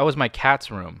she goes, "That was my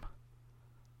cat's room."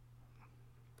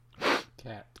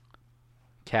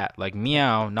 Cat, like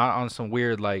meow, not on some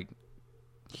weird like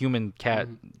human cat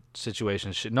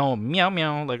situation. Shit, no, meow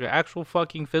meow, like an actual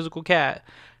fucking physical cat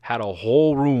had a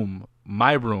whole room,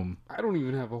 my room. I don't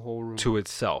even have a whole room to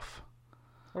itself.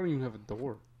 I don't even have a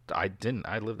door. I didn't.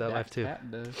 I lived that life too.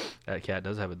 Cat does. That cat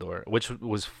does have a door, which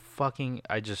was fucking.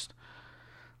 I just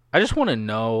want to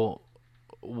know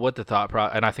what the thought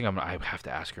process, and I think I have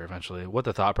to ask her eventually what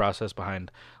the thought process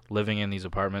behind living in these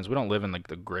apartments. We don't live in like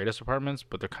the greatest apartments,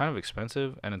 but they're kind of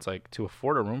expensive, and it's like to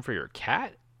afford a room for your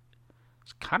cat.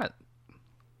 It's kind of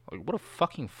like what a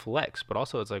fucking flex, but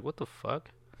also it's like what the fuck,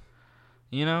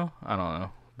 you know? I don't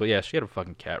know, but yeah, she had a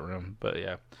fucking cat room, but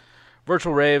yeah,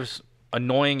 virtual raves.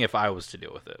 Annoying if I was to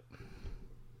deal with it,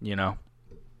 you know,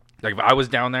 like if I was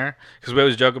down there, because we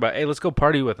always joke about, hey, let's go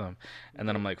party with them, and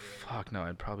then I'm like, fuck no,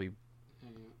 I'd probably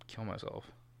kill myself.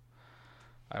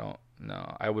 I don't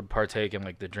know. I would partake in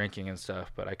like the drinking and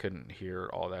stuff, but I couldn't hear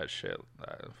all that shit.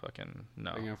 Fucking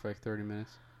no. Hang out for like 30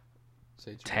 minutes.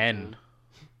 Say 10.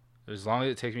 As long as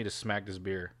it takes me to smack this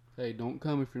beer. Hey, don't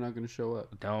come if you're not gonna show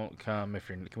up. Don't come if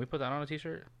you're. Can we put that on a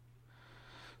t-shirt?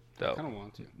 I kind of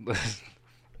want to.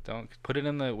 Don't put it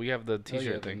in the. We have the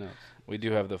t-shirt thing. Notes. We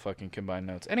do have the fucking combined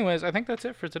notes. Anyways, I think that's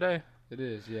it for today. It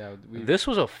is, yeah. This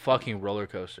was a fucking roller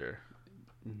coaster.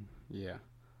 Yeah,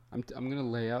 I'm gonna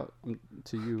lay out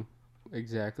to you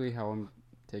exactly how I'm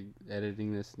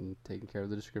editing this and taking care of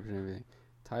the description and everything.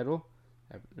 Title,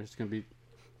 there's gonna be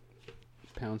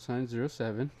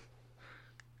 #07.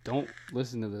 Don't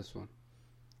listen to this one.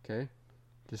 Okay.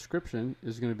 Description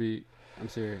is gonna be. I'm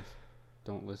serious.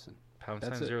 Don't listen.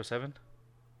 #07.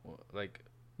 Like,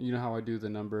 you know how I do the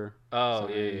number? Oh,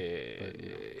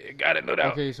 yeah. Got it, no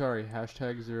doubt. Okay, sorry.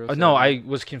 #07. No, I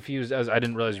was confused as I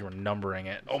didn't realize you were numbering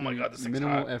it. Oh my god, this thing's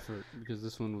minimal hot. effort because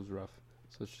this one was rough.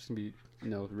 So it's just gonna be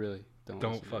really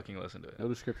don't fucking listen to it. No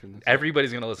description.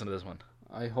 Everybody's gonna listen to this one.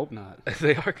 I hope not.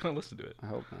 They are gonna listen to it. I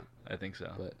hope not. I think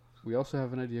so. But we also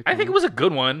have an idea. I think it was a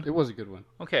good one. It was a good one.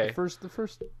 Okay. The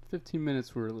first 15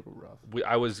 minutes were a little rough.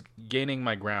 I was gaining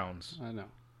my grounds. I know.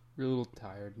 We were a little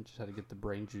tired and just had to get the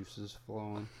brain juices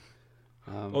flowing.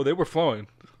 They were flowing.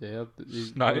 Yeah.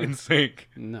 Not in sync.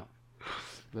 No.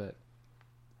 But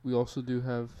we also do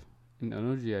have an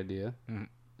OG idea. Mm-hmm.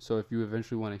 So if you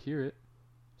eventually want to hear it,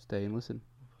 stay and listen.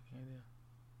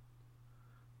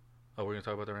 Oh, we're going to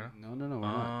talk about that right now? No, we're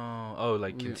not. Oh,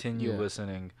 like continue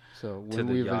listening. So when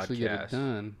we eventually get it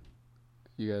done,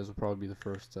 you guys will probably be the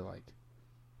first to like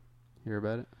hear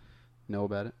about it, know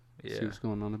about it, see what's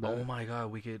going on about it. Oh my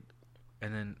god, we could,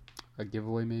 and then a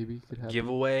giveaway maybe could happen.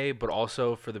 Giveaway, but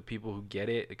also for the people who get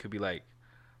it, it could be like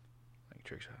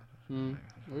trick shot. Oh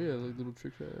yeah, like little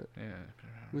trick shot. Yeah.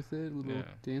 With it, a little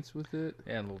dance with it.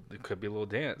 Yeah, it could be a little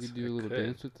dance. We do a little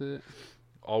dance with it.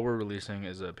 All we're releasing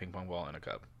is a ping pong ball and a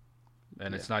cup.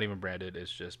 And it's not even branded.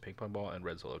 It's just ping pong ball and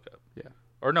red Solo cup. Yeah.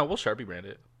 Or no, we'll Sharpie brand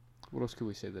it. What else could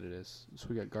we say that it is? So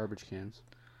we got garbage cans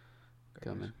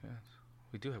coming. Cans.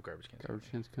 We do have garbage cans. Garbage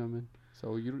cans coming.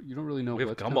 So you don't really know. We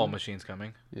have gumball machines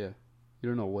coming. Yeah. You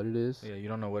don't know what it is. Yeah, you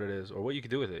don't know what it is or what you could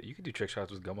do with it. You could do trick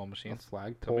shots with gumball machines. A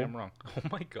flagpole. Tell me I'm wrong. Oh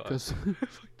my god. Just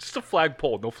a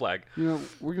flagpole, no flag. You know,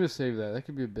 we're gonna save that. That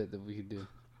could be a bit that we could do.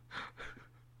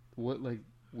 What like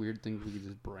weird things we could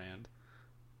just brand?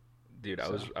 Dude, I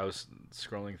was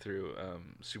scrolling through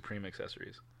Supreme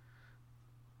accessories.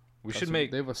 We should make.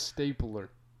 They have a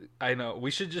stapler. I know. We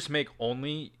should just make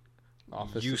only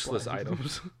office useless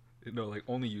items. No, like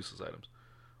only useless items,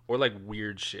 or like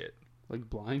weird shit. Like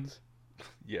blinds.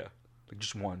 Yeah, like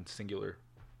just one singular,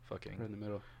 fucking. Right in the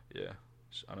middle. Yeah,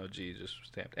 on OG just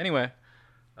stamped. Anyway,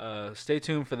 stay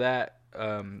tuned for that.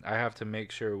 I have to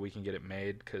make sure we can get it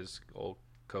made because old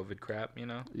COVID crap, you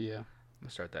know. Yeah. I'm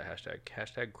gonna start that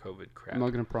hashtag COVID crap. I'm not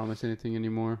gonna promise anything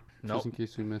anymore. Nope. Just in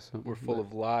case we miss something. We're full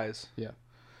of lies. Yeah.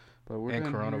 But we're and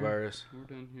done coronavirus. Here.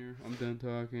 We're done here. I'm done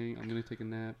talking. I'm gonna take a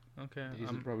nap. Okay.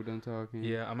 He's probably done talking.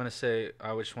 Yeah, I'm gonna say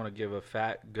I just want to give a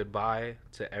fat goodbye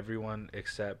to everyone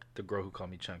except the girl who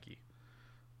called me Chunky.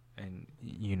 And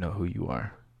you know who you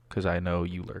are. because I know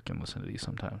you lurk and listen to these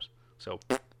sometimes. So,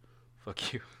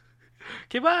 fuck you.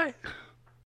 Okay, bye.